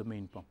of the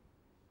main pump.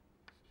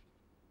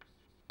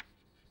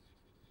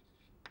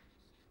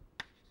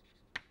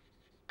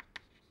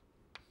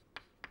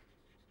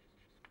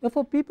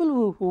 Therefore,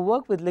 people who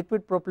work with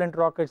liquid propellant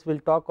rockets will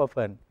talk of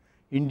an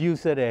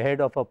inducer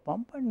ahead of a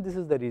pump, and this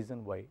is the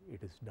reason why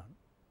it is done.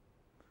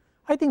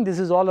 I think this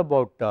is all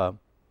about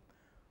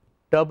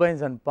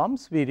turbines and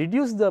pumps. We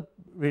reduce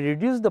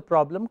the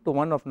problem to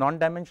one of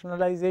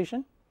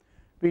non-dimensionalization.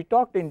 We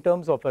talked in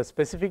terms of a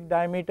specific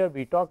diameter,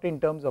 we talked in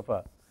terms of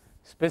a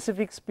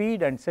specific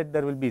speed, and said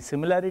there will be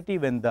similarity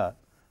when the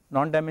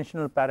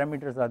non-dimensional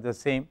parameters are the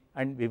same,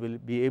 and we will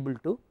be able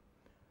to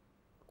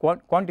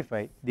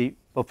quantify the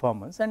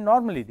performance, and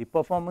normally the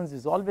performance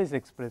is always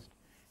expressed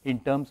in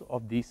terms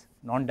of these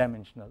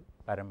non-dimensional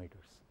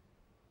parameters.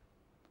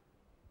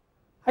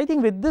 I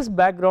think with this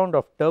background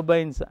of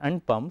turbines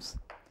and pumps,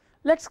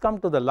 let us come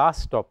to the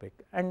last topic,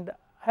 and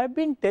I have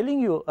been telling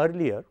you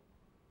earlier,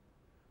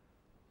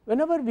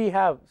 whenever we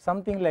have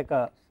something like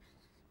a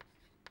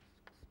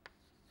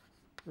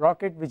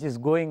rocket which is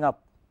going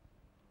up,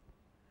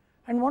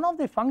 and one of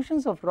the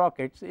functions of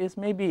rockets is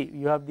maybe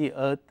you have the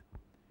earth,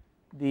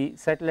 the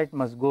satellite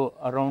must go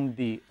around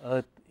the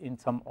earth in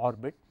some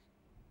orbit,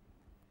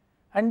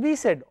 and we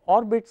said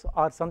orbits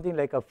are something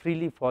like a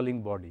freely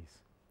falling bodies.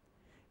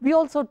 We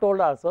also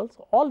told ourselves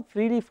all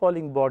freely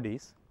falling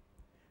bodies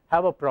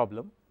have a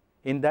problem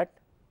in that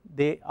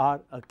they are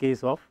a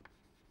case of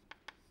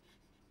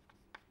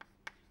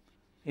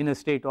in a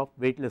state of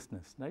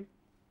weightlessness, right.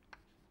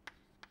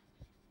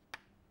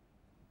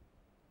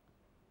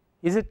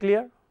 Is it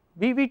clear?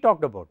 We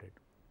talked about it.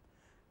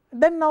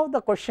 Then now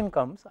the question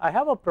comes, I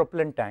have a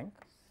propellant tank,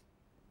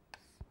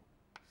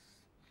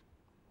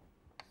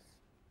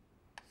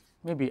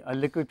 maybe a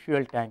liquid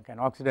fuel tank, an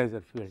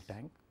oxidizer fuel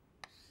tank.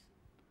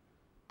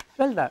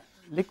 Well, the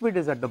liquid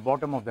is at the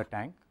bottom of the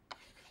tank.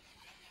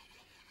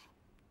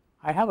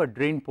 I have a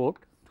drain port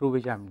through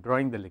which I am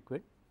drawing the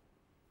liquid.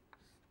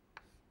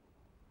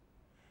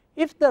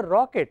 If the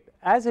rocket,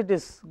 as it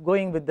is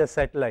going with the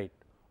satellite,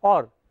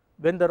 or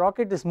when the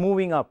rocket is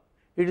moving up,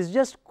 it is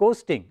just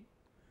coasting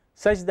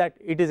such that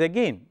it is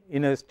again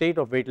in a state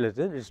of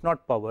weightlessness, it is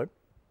not powered,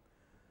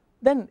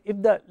 then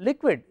if the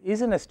liquid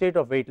is in a state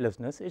of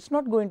weightlessness, it is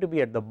not going to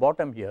be at the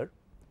bottom here,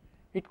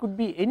 it could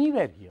be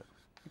anywhere here,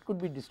 it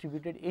could be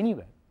distributed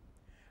anywhere.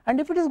 And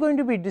if it is going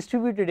to be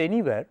distributed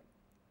anywhere,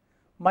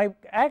 my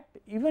act,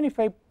 even if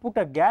I put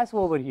a gas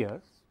over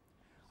here,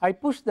 I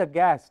push the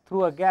gas,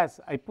 through a gas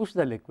I push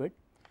the liquid,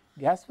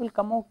 gas will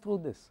come out through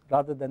this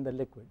rather than the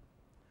liquid.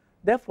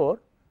 Therefore,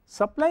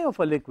 supply of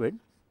a liquid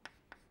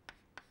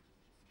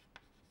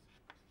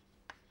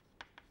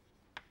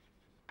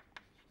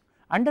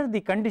under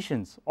the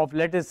conditions of,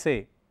 let us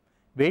say,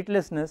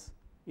 weightlessness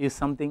is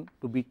something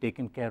to be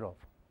taken care of.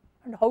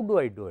 And how do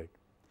I do it?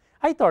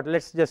 I thought let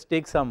us just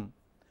take some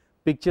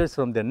pictures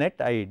from the net.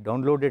 I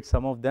downloaded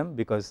some of them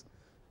because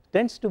it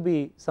tends to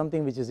be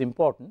something which is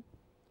important.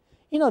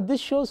 You know,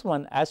 this shows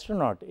one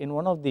astronaut in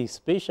one of the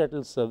space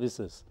shuttle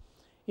services.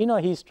 You know,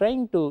 he is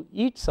trying to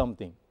eat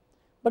something,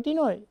 but you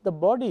know the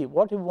body,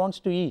 what he wants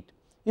to eat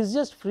is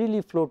just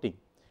freely floating.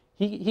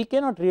 He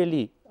cannot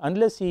really,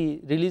 unless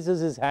he releases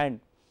his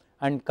hand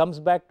and comes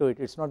back to it,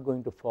 it is not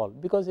going to fall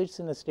because it is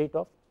in a state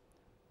of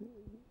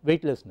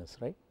weightlessness,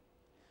 right.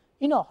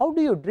 You know, how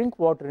do you drink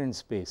water in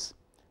space?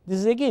 This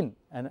is again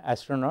an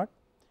astronaut,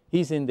 he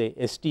is in the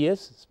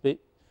STS,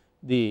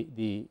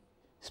 the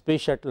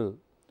space shuttle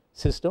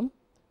system,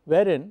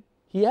 wherein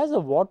he has a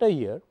water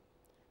here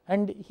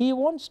and he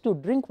wants to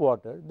drink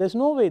water. There is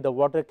no way the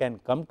water can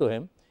come to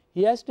him,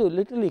 he has to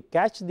literally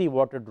catch the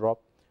water drop,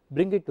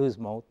 bring it to his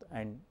mouth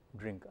and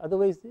drink,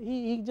 otherwise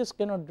he just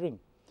cannot drink.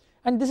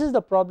 And this is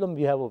the problem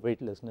we have of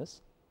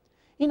weightlessness.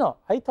 You know,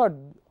 I thought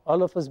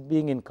all of us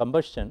being in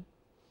combustion,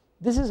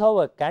 this is how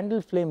a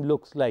candle flame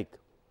looks like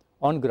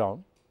on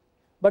ground,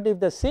 but if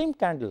the same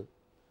candle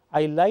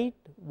I light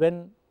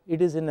when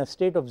it is in a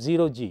state of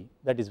 0 G,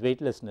 that is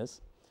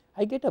weightlessness,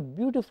 I get a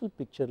beautiful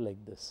picture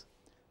like this.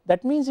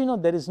 That means, you know,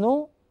 there is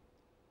no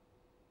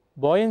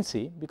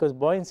buoyancy because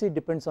buoyancy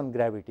depends on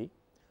gravity.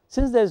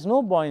 Since there is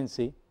no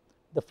buoyancy,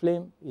 the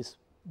flame is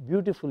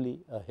beautifully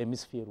a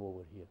hemisphere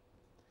over here.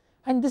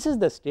 And this is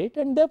the state,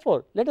 and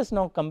therefore, let us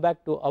now come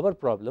back to our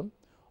problem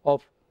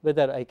of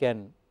whether I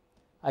can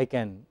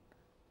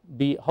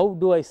be, how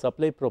do I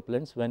supply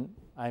propellants when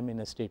I am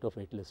in a state of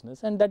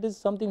weightlessness, and that is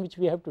something which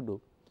we have to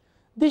do.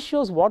 This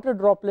shows water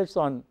droplets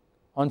on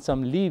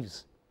some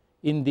leaves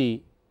in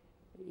the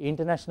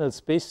International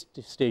Space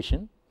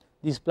Station.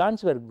 These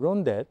plants were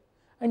grown there,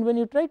 and when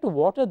you try to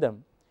water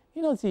them,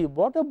 you know, see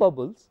water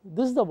bubbles,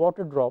 this is the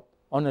water drop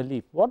on a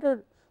leaf.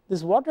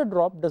 This water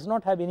drop does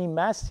not have any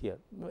mass here,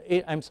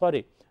 I am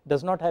sorry,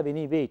 does not have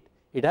any weight.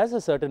 It has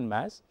a certain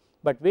mass,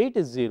 but weight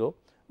is 0,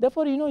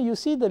 Therefore, you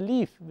see the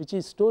leaf which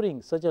is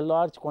storing such a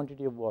large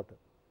quantity of water,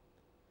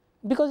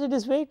 because it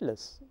is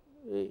weightless,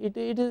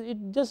 it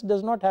just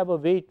does not have a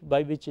weight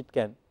by which it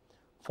can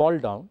fall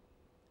down,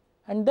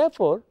 and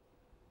therefore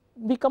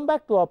we come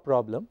back to our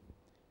problem.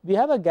 We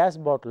have a gas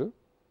bottle,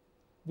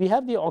 we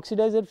have the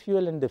oxidizer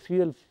fuel and the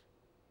fuel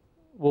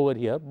over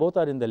here, both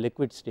are in the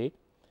liquid state.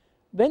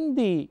 When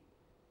the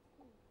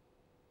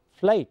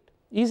flight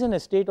is in a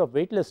state of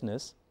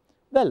weightlessness,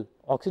 well,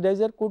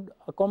 oxidizer could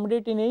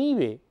accommodate in any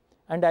way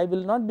and I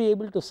will not be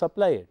able to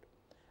supply it,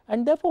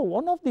 and therefore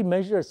one of the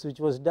measures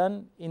which was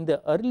done in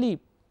the early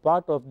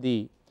part of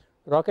the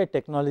rocket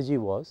technology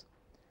was,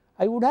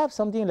 I would have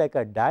something like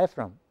a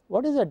diaphragm.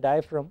 What is a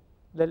diaphragm?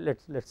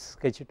 Let's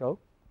sketch it out.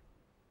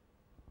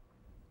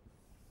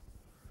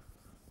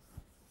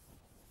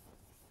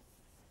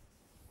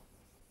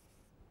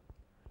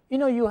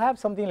 You have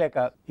something like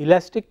a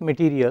elastic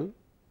material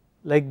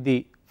like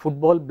the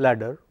football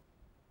bladder,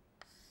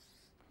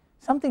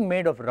 something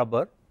made of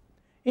rubber,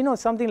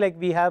 something like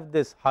we have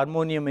this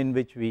harmonium in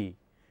which we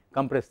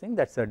compress thing,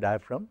 that is a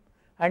diaphragm,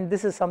 and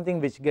this is something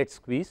which gets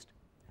squeezed.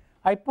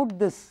 I put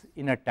this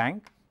in a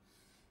tank,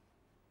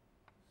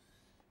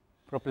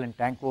 propellant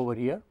tank over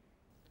here,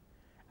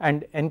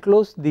 and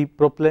enclose the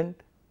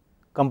propellant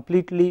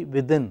completely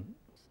within.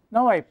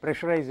 Now I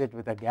pressurize it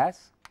with a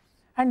gas,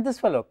 and this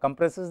fellow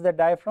compresses the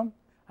diaphragm,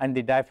 and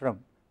the diaphragm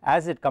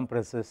as it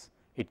compresses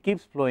it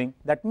keeps flowing.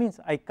 That means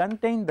I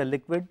contain the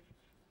liquid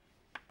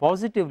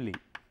positively,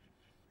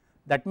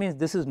 that means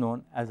this is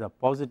known as a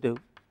positive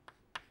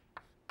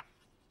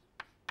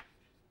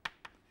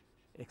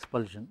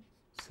expulsion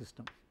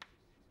system.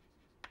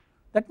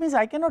 That means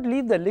I cannot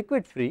leave the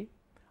liquid free,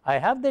 I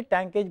have the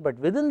tankage, but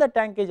within the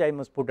tankage I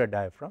must put a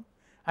diaphragm,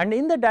 and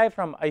in the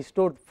diaphragm I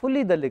stored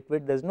fully the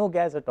liquid, there is no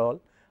gas at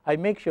all, I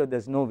make sure there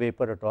is no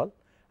vapor at all,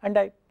 and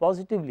I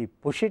positively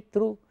push it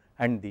through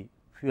and the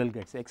fuel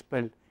gets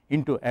expelled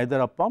into either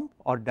a pump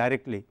or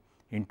directly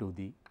into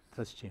the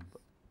thrust chamber.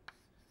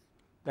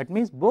 That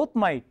means both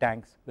my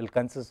tanks will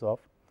consist of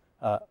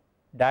a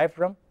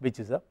diaphragm which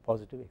is a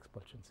positive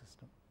expulsion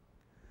system.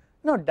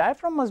 Now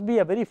diaphragm must be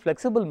a very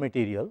flexible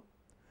material.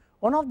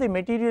 One of the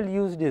material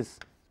used is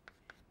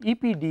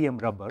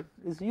EPDM rubber,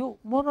 is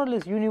more or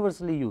less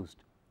universally used.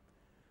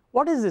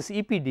 What is this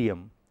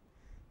EPDM?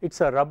 It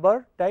is a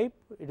rubber type,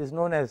 it is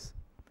known as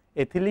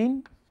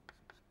ethylene,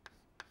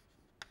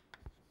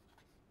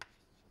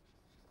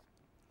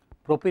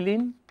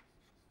 propylene,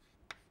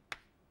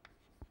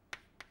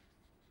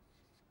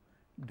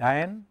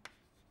 diene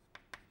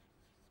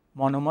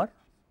monomer.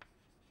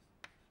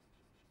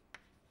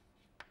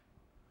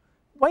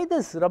 Why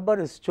this rubber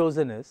is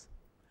chosen is,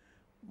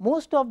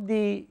 most of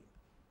the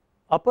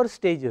upper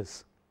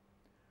stages,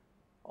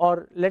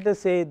 or let us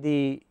say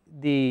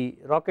the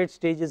rocket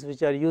stages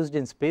which are used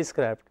in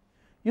spacecraft,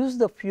 use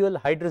the fuel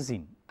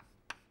hydrazine.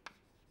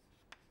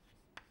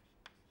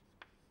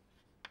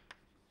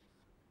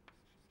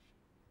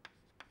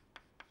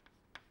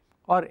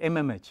 Or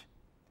MMH,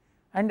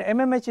 and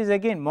MMH is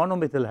again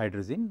monomethyl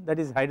hydrazine, that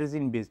is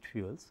hydrazine based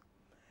fuels,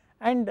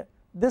 and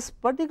this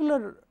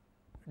particular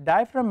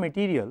diaphragm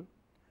material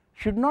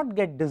should not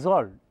get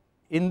dissolved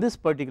in this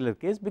particular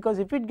case, because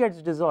if it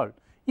gets dissolved,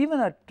 even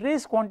a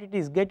trace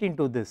quantities get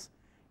into this,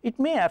 it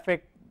may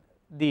affect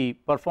the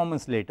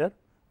performance later.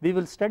 We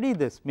will study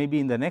this maybe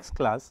in the next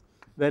class,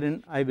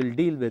 wherein I will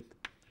deal with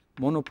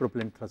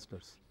monopropellant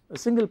thrusters. A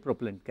single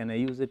propellant, can I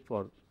use it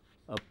for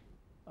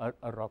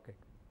a rocket?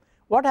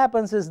 What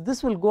happens is,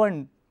 this will go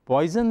and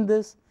poison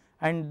this,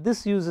 and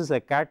this uses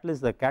a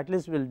catalyst, the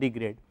catalyst will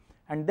degrade,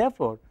 and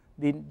therefore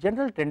the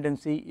general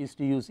tendency is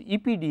to use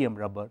EPDM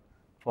rubber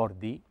for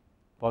the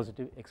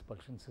positive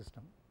expulsion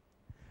system.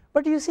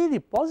 But you see, the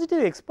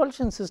positive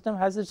expulsion system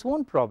has its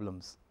own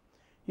problems.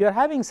 You are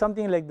having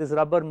something like this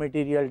rubber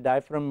material,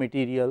 diaphragm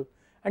material,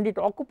 and it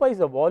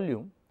occupies a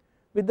volume,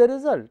 with the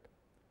result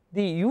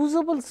the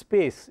usable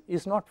space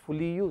is not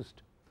fully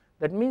used.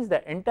 That means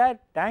the entire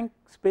tank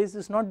space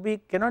is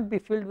cannot be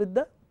filled with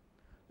the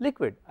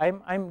liquid, I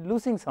am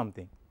losing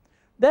something.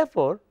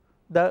 Therefore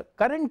the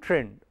current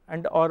trend,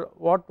 and or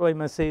what I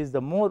must say is the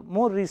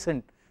more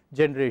recent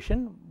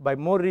generation, by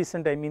more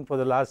recent I mean for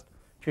the last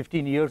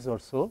 15 years or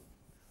so,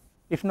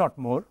 if not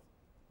more,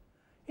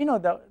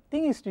 the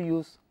thing is to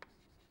use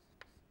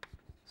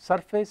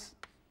surface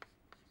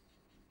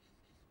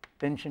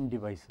tension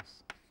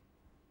devices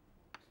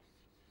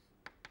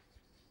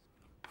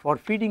for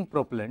feeding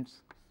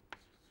propellants,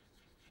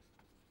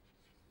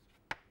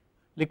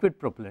 liquid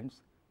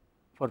propellants,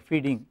 for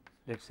feeding,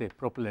 let us say,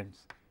 propellants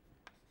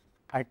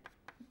at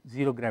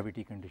 0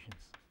 gravity conditions.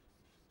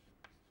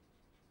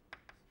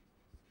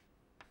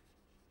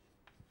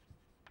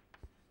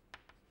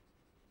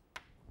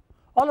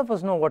 All of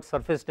us know what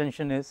surface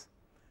tension is.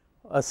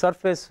 A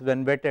surface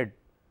when wetted,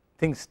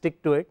 things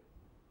stick to it.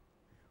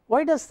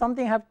 Why does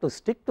something have to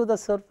stick to the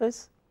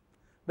surface?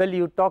 Well,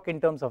 you talk in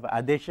terms of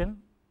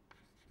adhesion.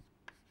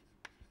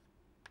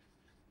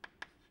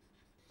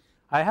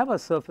 I have a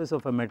surface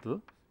of a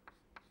metal,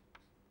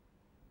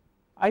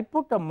 I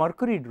put a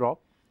mercury drop,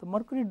 the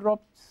mercury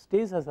drop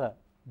stays as a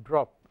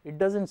drop it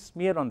does not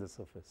smear on the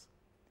surface.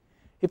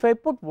 If I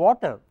put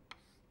water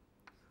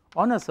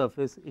on a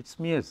surface, it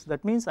smears.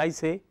 That means I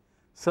say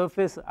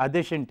surface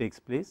adhesion takes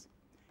place.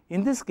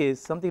 In this case,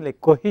 something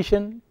like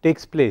cohesion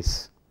takes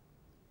place.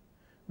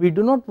 We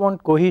do not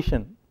want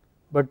cohesion,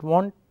 but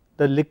want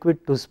the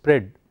liquid to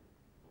spread.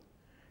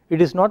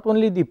 It is not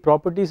only the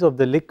properties of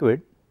the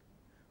liquid,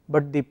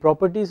 but the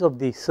properties of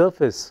the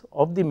surface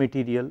of the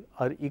material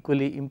are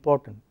equally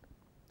important.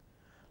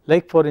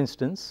 Like for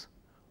instance,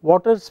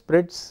 water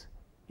spreads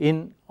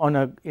in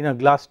a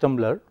glass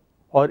tumbler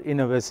or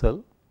in a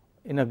vessel,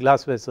 in a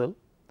glass vessel,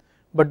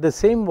 but the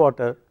same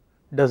water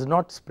does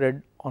not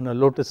spread on a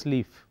lotus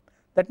leaf.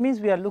 That means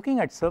we are looking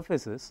at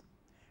surfaces,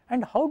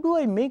 and how do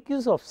I make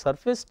use of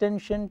surface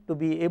tension to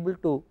be able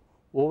to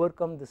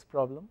overcome this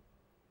problem?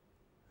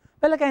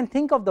 Well, I can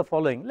think of the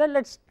following. Let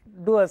us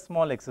do a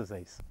small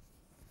exercise.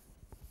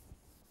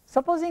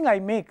 Supposing I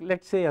make,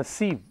 let us say, a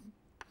sieve,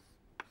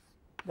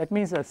 that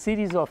means a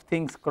series of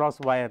things cross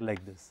wire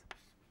like this.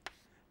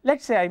 Let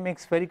us say I make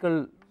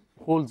spherical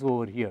holes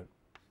over here.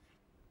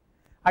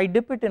 I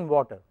dip it in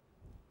water.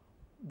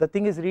 The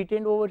thing is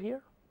retained over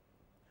here.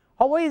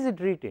 How is it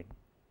retained?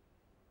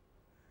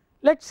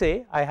 Let us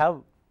say I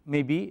have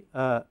maybe,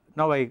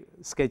 now I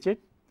sketch it,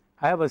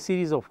 I have a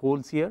series of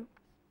holes here,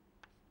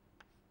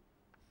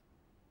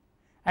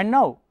 and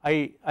now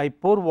I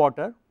pour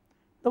water,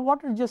 the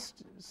water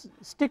just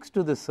sticks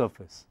to the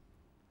surface.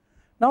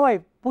 Now I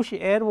push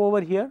air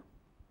over here,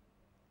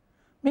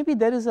 maybe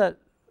there is a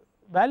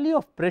value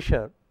of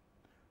pressure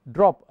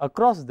drop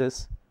across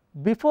this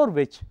before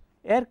which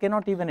air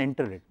cannot even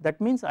enter it. That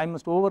means I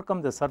must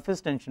overcome the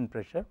surface tension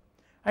pressure,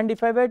 and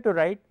if I were to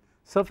write,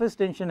 surface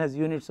tension has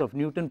units of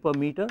Newton per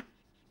meter,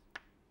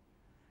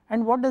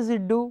 and what does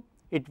it do?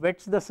 It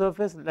wets the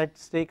surface. Let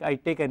us take, I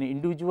take an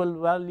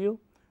individual value,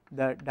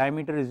 the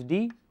diameter is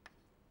d,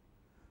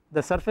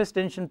 the surface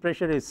tension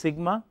pressure is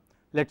sigma,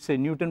 let us say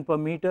Newton per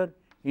meter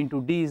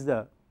into d is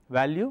the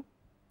value.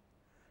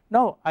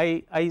 Now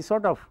I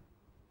sort of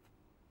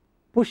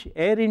push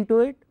air into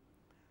it,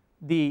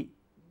 the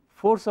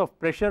force of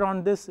pressure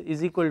on this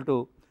is equal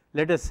to,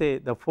 let us say,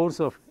 the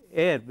force of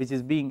air which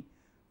is being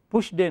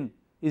pushed in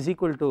is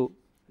equal to,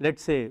 let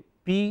us say,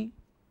 P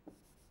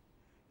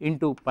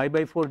into pi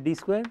by 4 d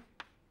square.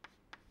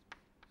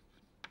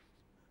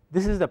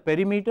 This is the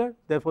perimeter,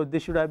 therefore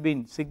this should have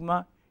been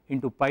sigma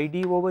into pi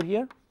d over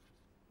here,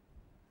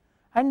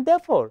 and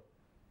therefore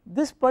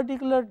this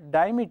particular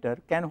diameter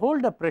can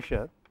hold a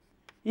pressure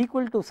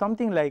equal to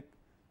something like,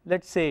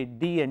 let us say,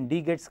 d and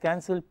d gets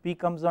cancelled, p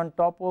comes on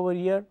top over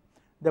here,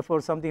 therefore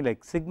something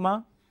like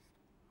sigma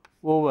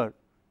over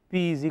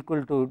p is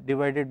equal to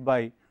divided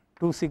by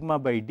 2 sigma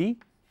by d,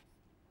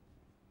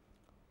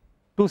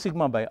 2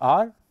 sigma by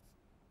r,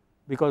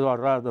 because, or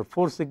rather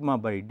 4 sigma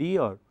by d,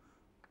 or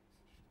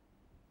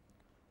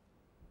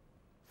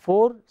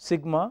 4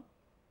 sigma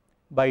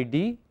by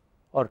d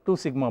or 2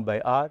 sigma by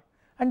r,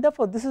 and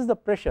therefore this is the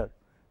pressure.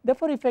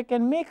 Therefore if I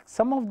can make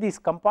some of these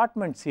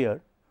compartments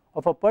here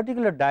of a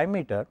particular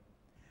diameter,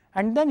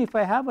 and then if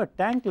I have a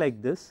tank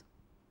like this,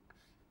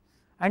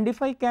 and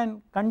if I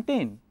can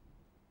contain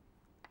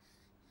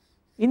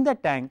in the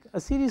tank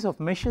a series of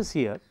meshes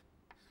here,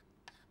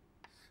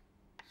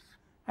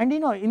 and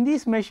in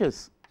these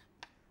meshes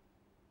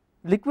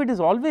liquid is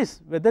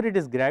always, whether it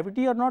is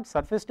gravity or not,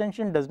 surface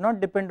tension does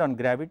not depend on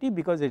gravity,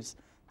 because it is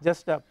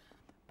just a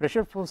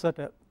pressure force at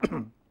a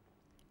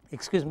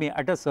excuse me,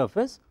 at a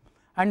surface,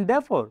 and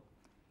therefore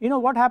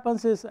what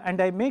happens is,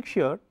 and I make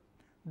sure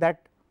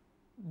that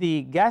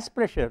the gas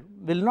pressure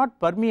will not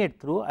permeate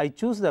through, I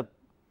choose the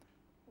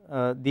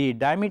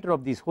diameter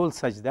of these holes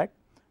such that,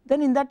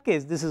 then in that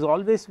case this is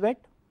always wet.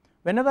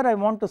 Whenever I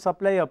want to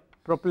supply a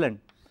propellant,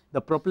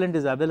 the propellant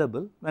is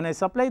available. When I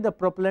supply the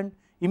propellant,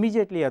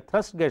 immediately a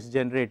thrust gets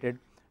generated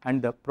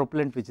and the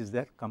propellant which is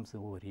there comes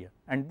over here,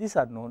 and these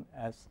are known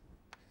as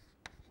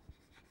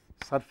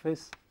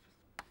surface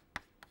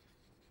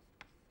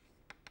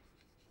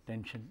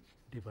tension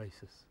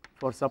devices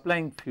for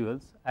supplying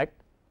fuels at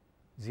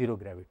 0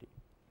 gravity.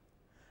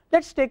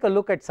 Let us take a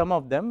look at some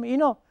of them.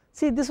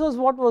 See, this was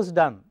what was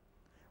done,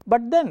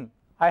 but then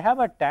I have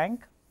a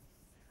tank.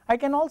 I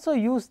can also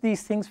use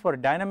these things for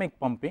dynamic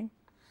pumping.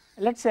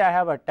 Let us say I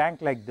have a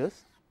tank like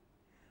this.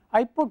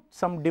 I put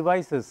some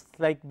devices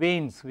like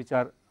vanes which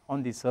are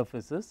on the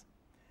surfaces.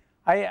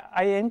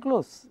 I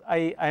enclose,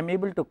 I am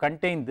able to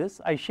contain this.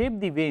 I shape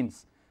the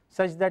vanes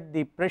such that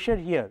the pressure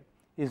here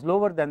is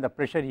lower than the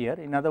pressure here.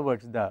 In other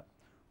words, the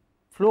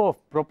flow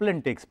of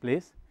propellant takes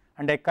place,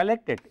 and I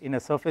collect it in a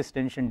surface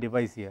tension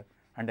device here,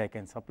 and I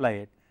can supply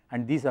it,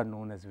 and these are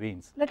known as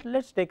vanes. Let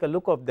us take a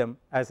look of them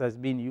as has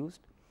been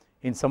used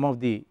in some of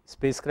the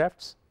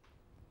spacecrafts.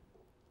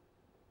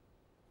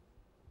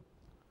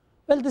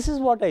 Well, this is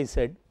what I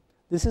said.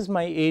 This is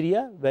my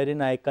area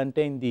wherein I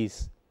contain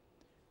these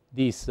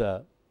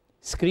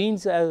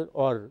screens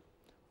or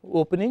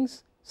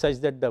openings such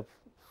that the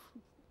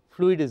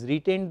fluid is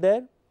retained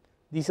there.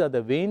 These are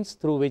the vanes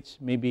through which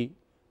maybe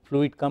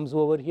fluid comes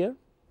over here.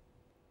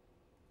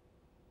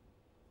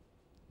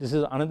 This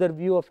is another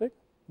view of it.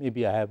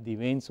 maybe I have the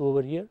vanes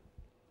over here.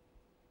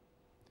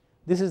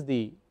 This is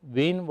the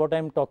vane what I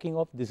am talking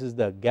of, this is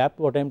the gap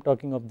what I am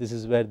talking of, this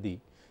is where the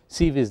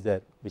sieve is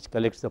there which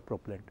collects the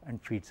propellant and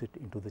feeds it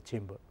into the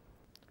chamber.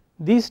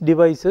 These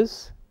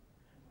devices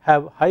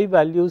have high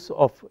values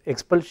of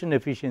expulsion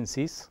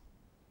efficiencies,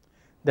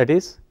 that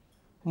is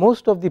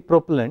most of the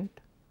propellant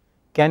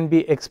can be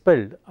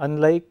expelled,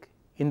 unlike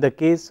in the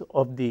case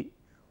of the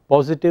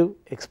positive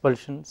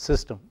expulsion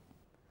system.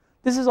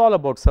 This is all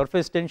about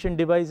surface tension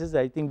devices.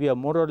 I think we have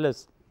more or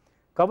less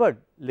covered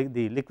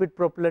the liquid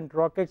propellant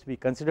rockets, we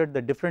considered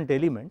the different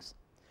elements,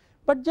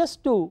 but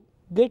just to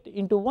get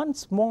into one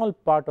small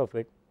part of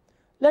it,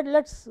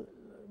 let's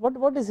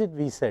what is it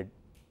we said?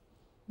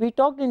 We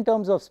talked in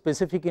terms of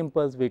specific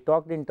impulse, we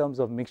talked in terms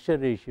of mixture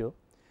ratio,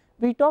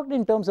 we talked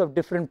in terms of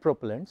different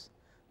propellants.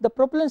 The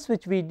propellants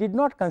which we did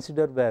not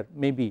consider were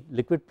maybe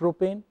liquid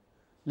propane,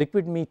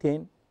 liquid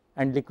methane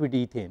and liquid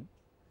ethane.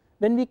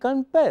 When we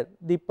compare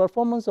the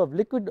performance of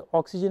liquid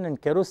oxygen and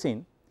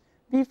kerosene,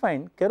 we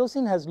find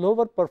kerosene has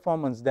lower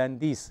performance than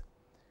these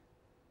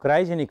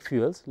cryogenic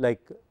fuels, like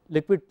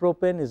liquid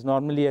propane is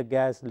normally a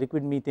gas,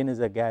 liquid methane is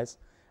a gas,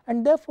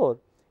 and therefore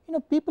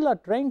people are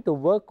trying to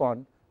work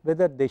on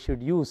whether they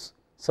should use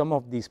some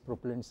of these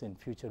propellants in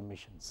future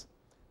missions,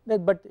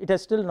 but it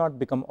has still not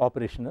become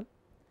operational.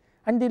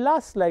 And the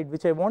last slide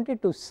which I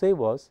wanted to say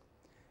was,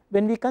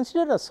 when we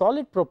consider a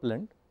solid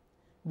propellant,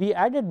 we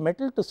added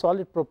metal to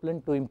solid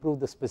propellant to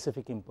improve the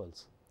specific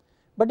impulse.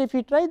 But if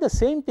we try the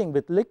same thing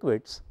with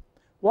liquids,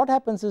 what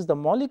happens is the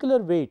molecular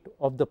weight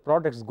of the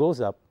products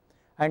goes up,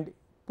 and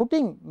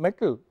putting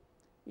metal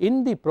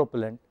in the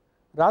propellant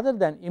rather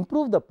than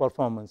improve the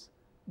performance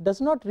does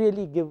not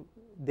really give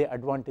the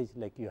advantage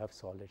like you have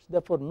solids.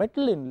 Therefore,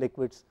 metal in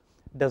liquids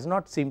does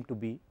not seem to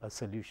be a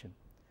solution.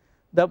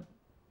 The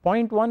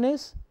point one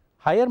is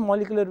higher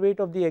molecular weight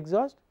of the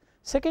exhaust.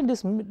 Second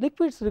is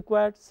liquids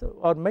required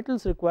or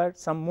metals require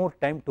some more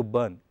time to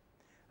burn,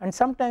 and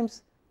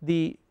sometimes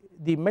the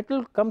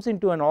metal comes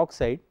into an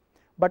oxide,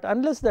 but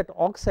unless that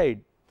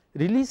oxide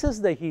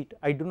releases the heat,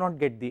 I do not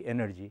get the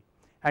energy,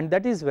 and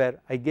that is where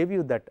I gave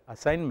you that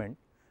assignment,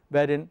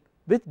 wherein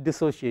with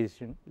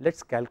dissociation let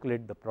us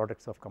calculate the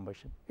products of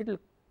combustion.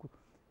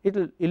 It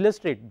will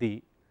illustrate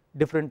the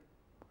different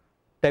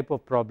type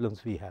of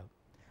problems we have.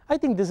 I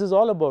think this is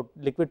all about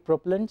liquid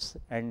propellants,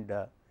 and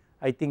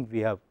I think we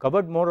have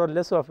covered more or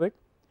less of it.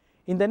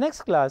 In the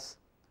next class,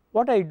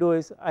 what I do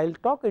is I will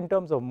talk in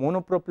terms of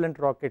monopropellant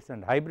rockets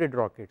and hybrid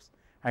rockets,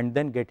 and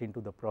then get into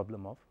the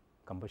problem of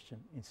combustion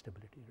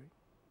instability. Right?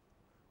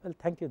 Well,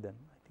 thank you then.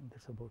 I think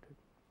that is about it.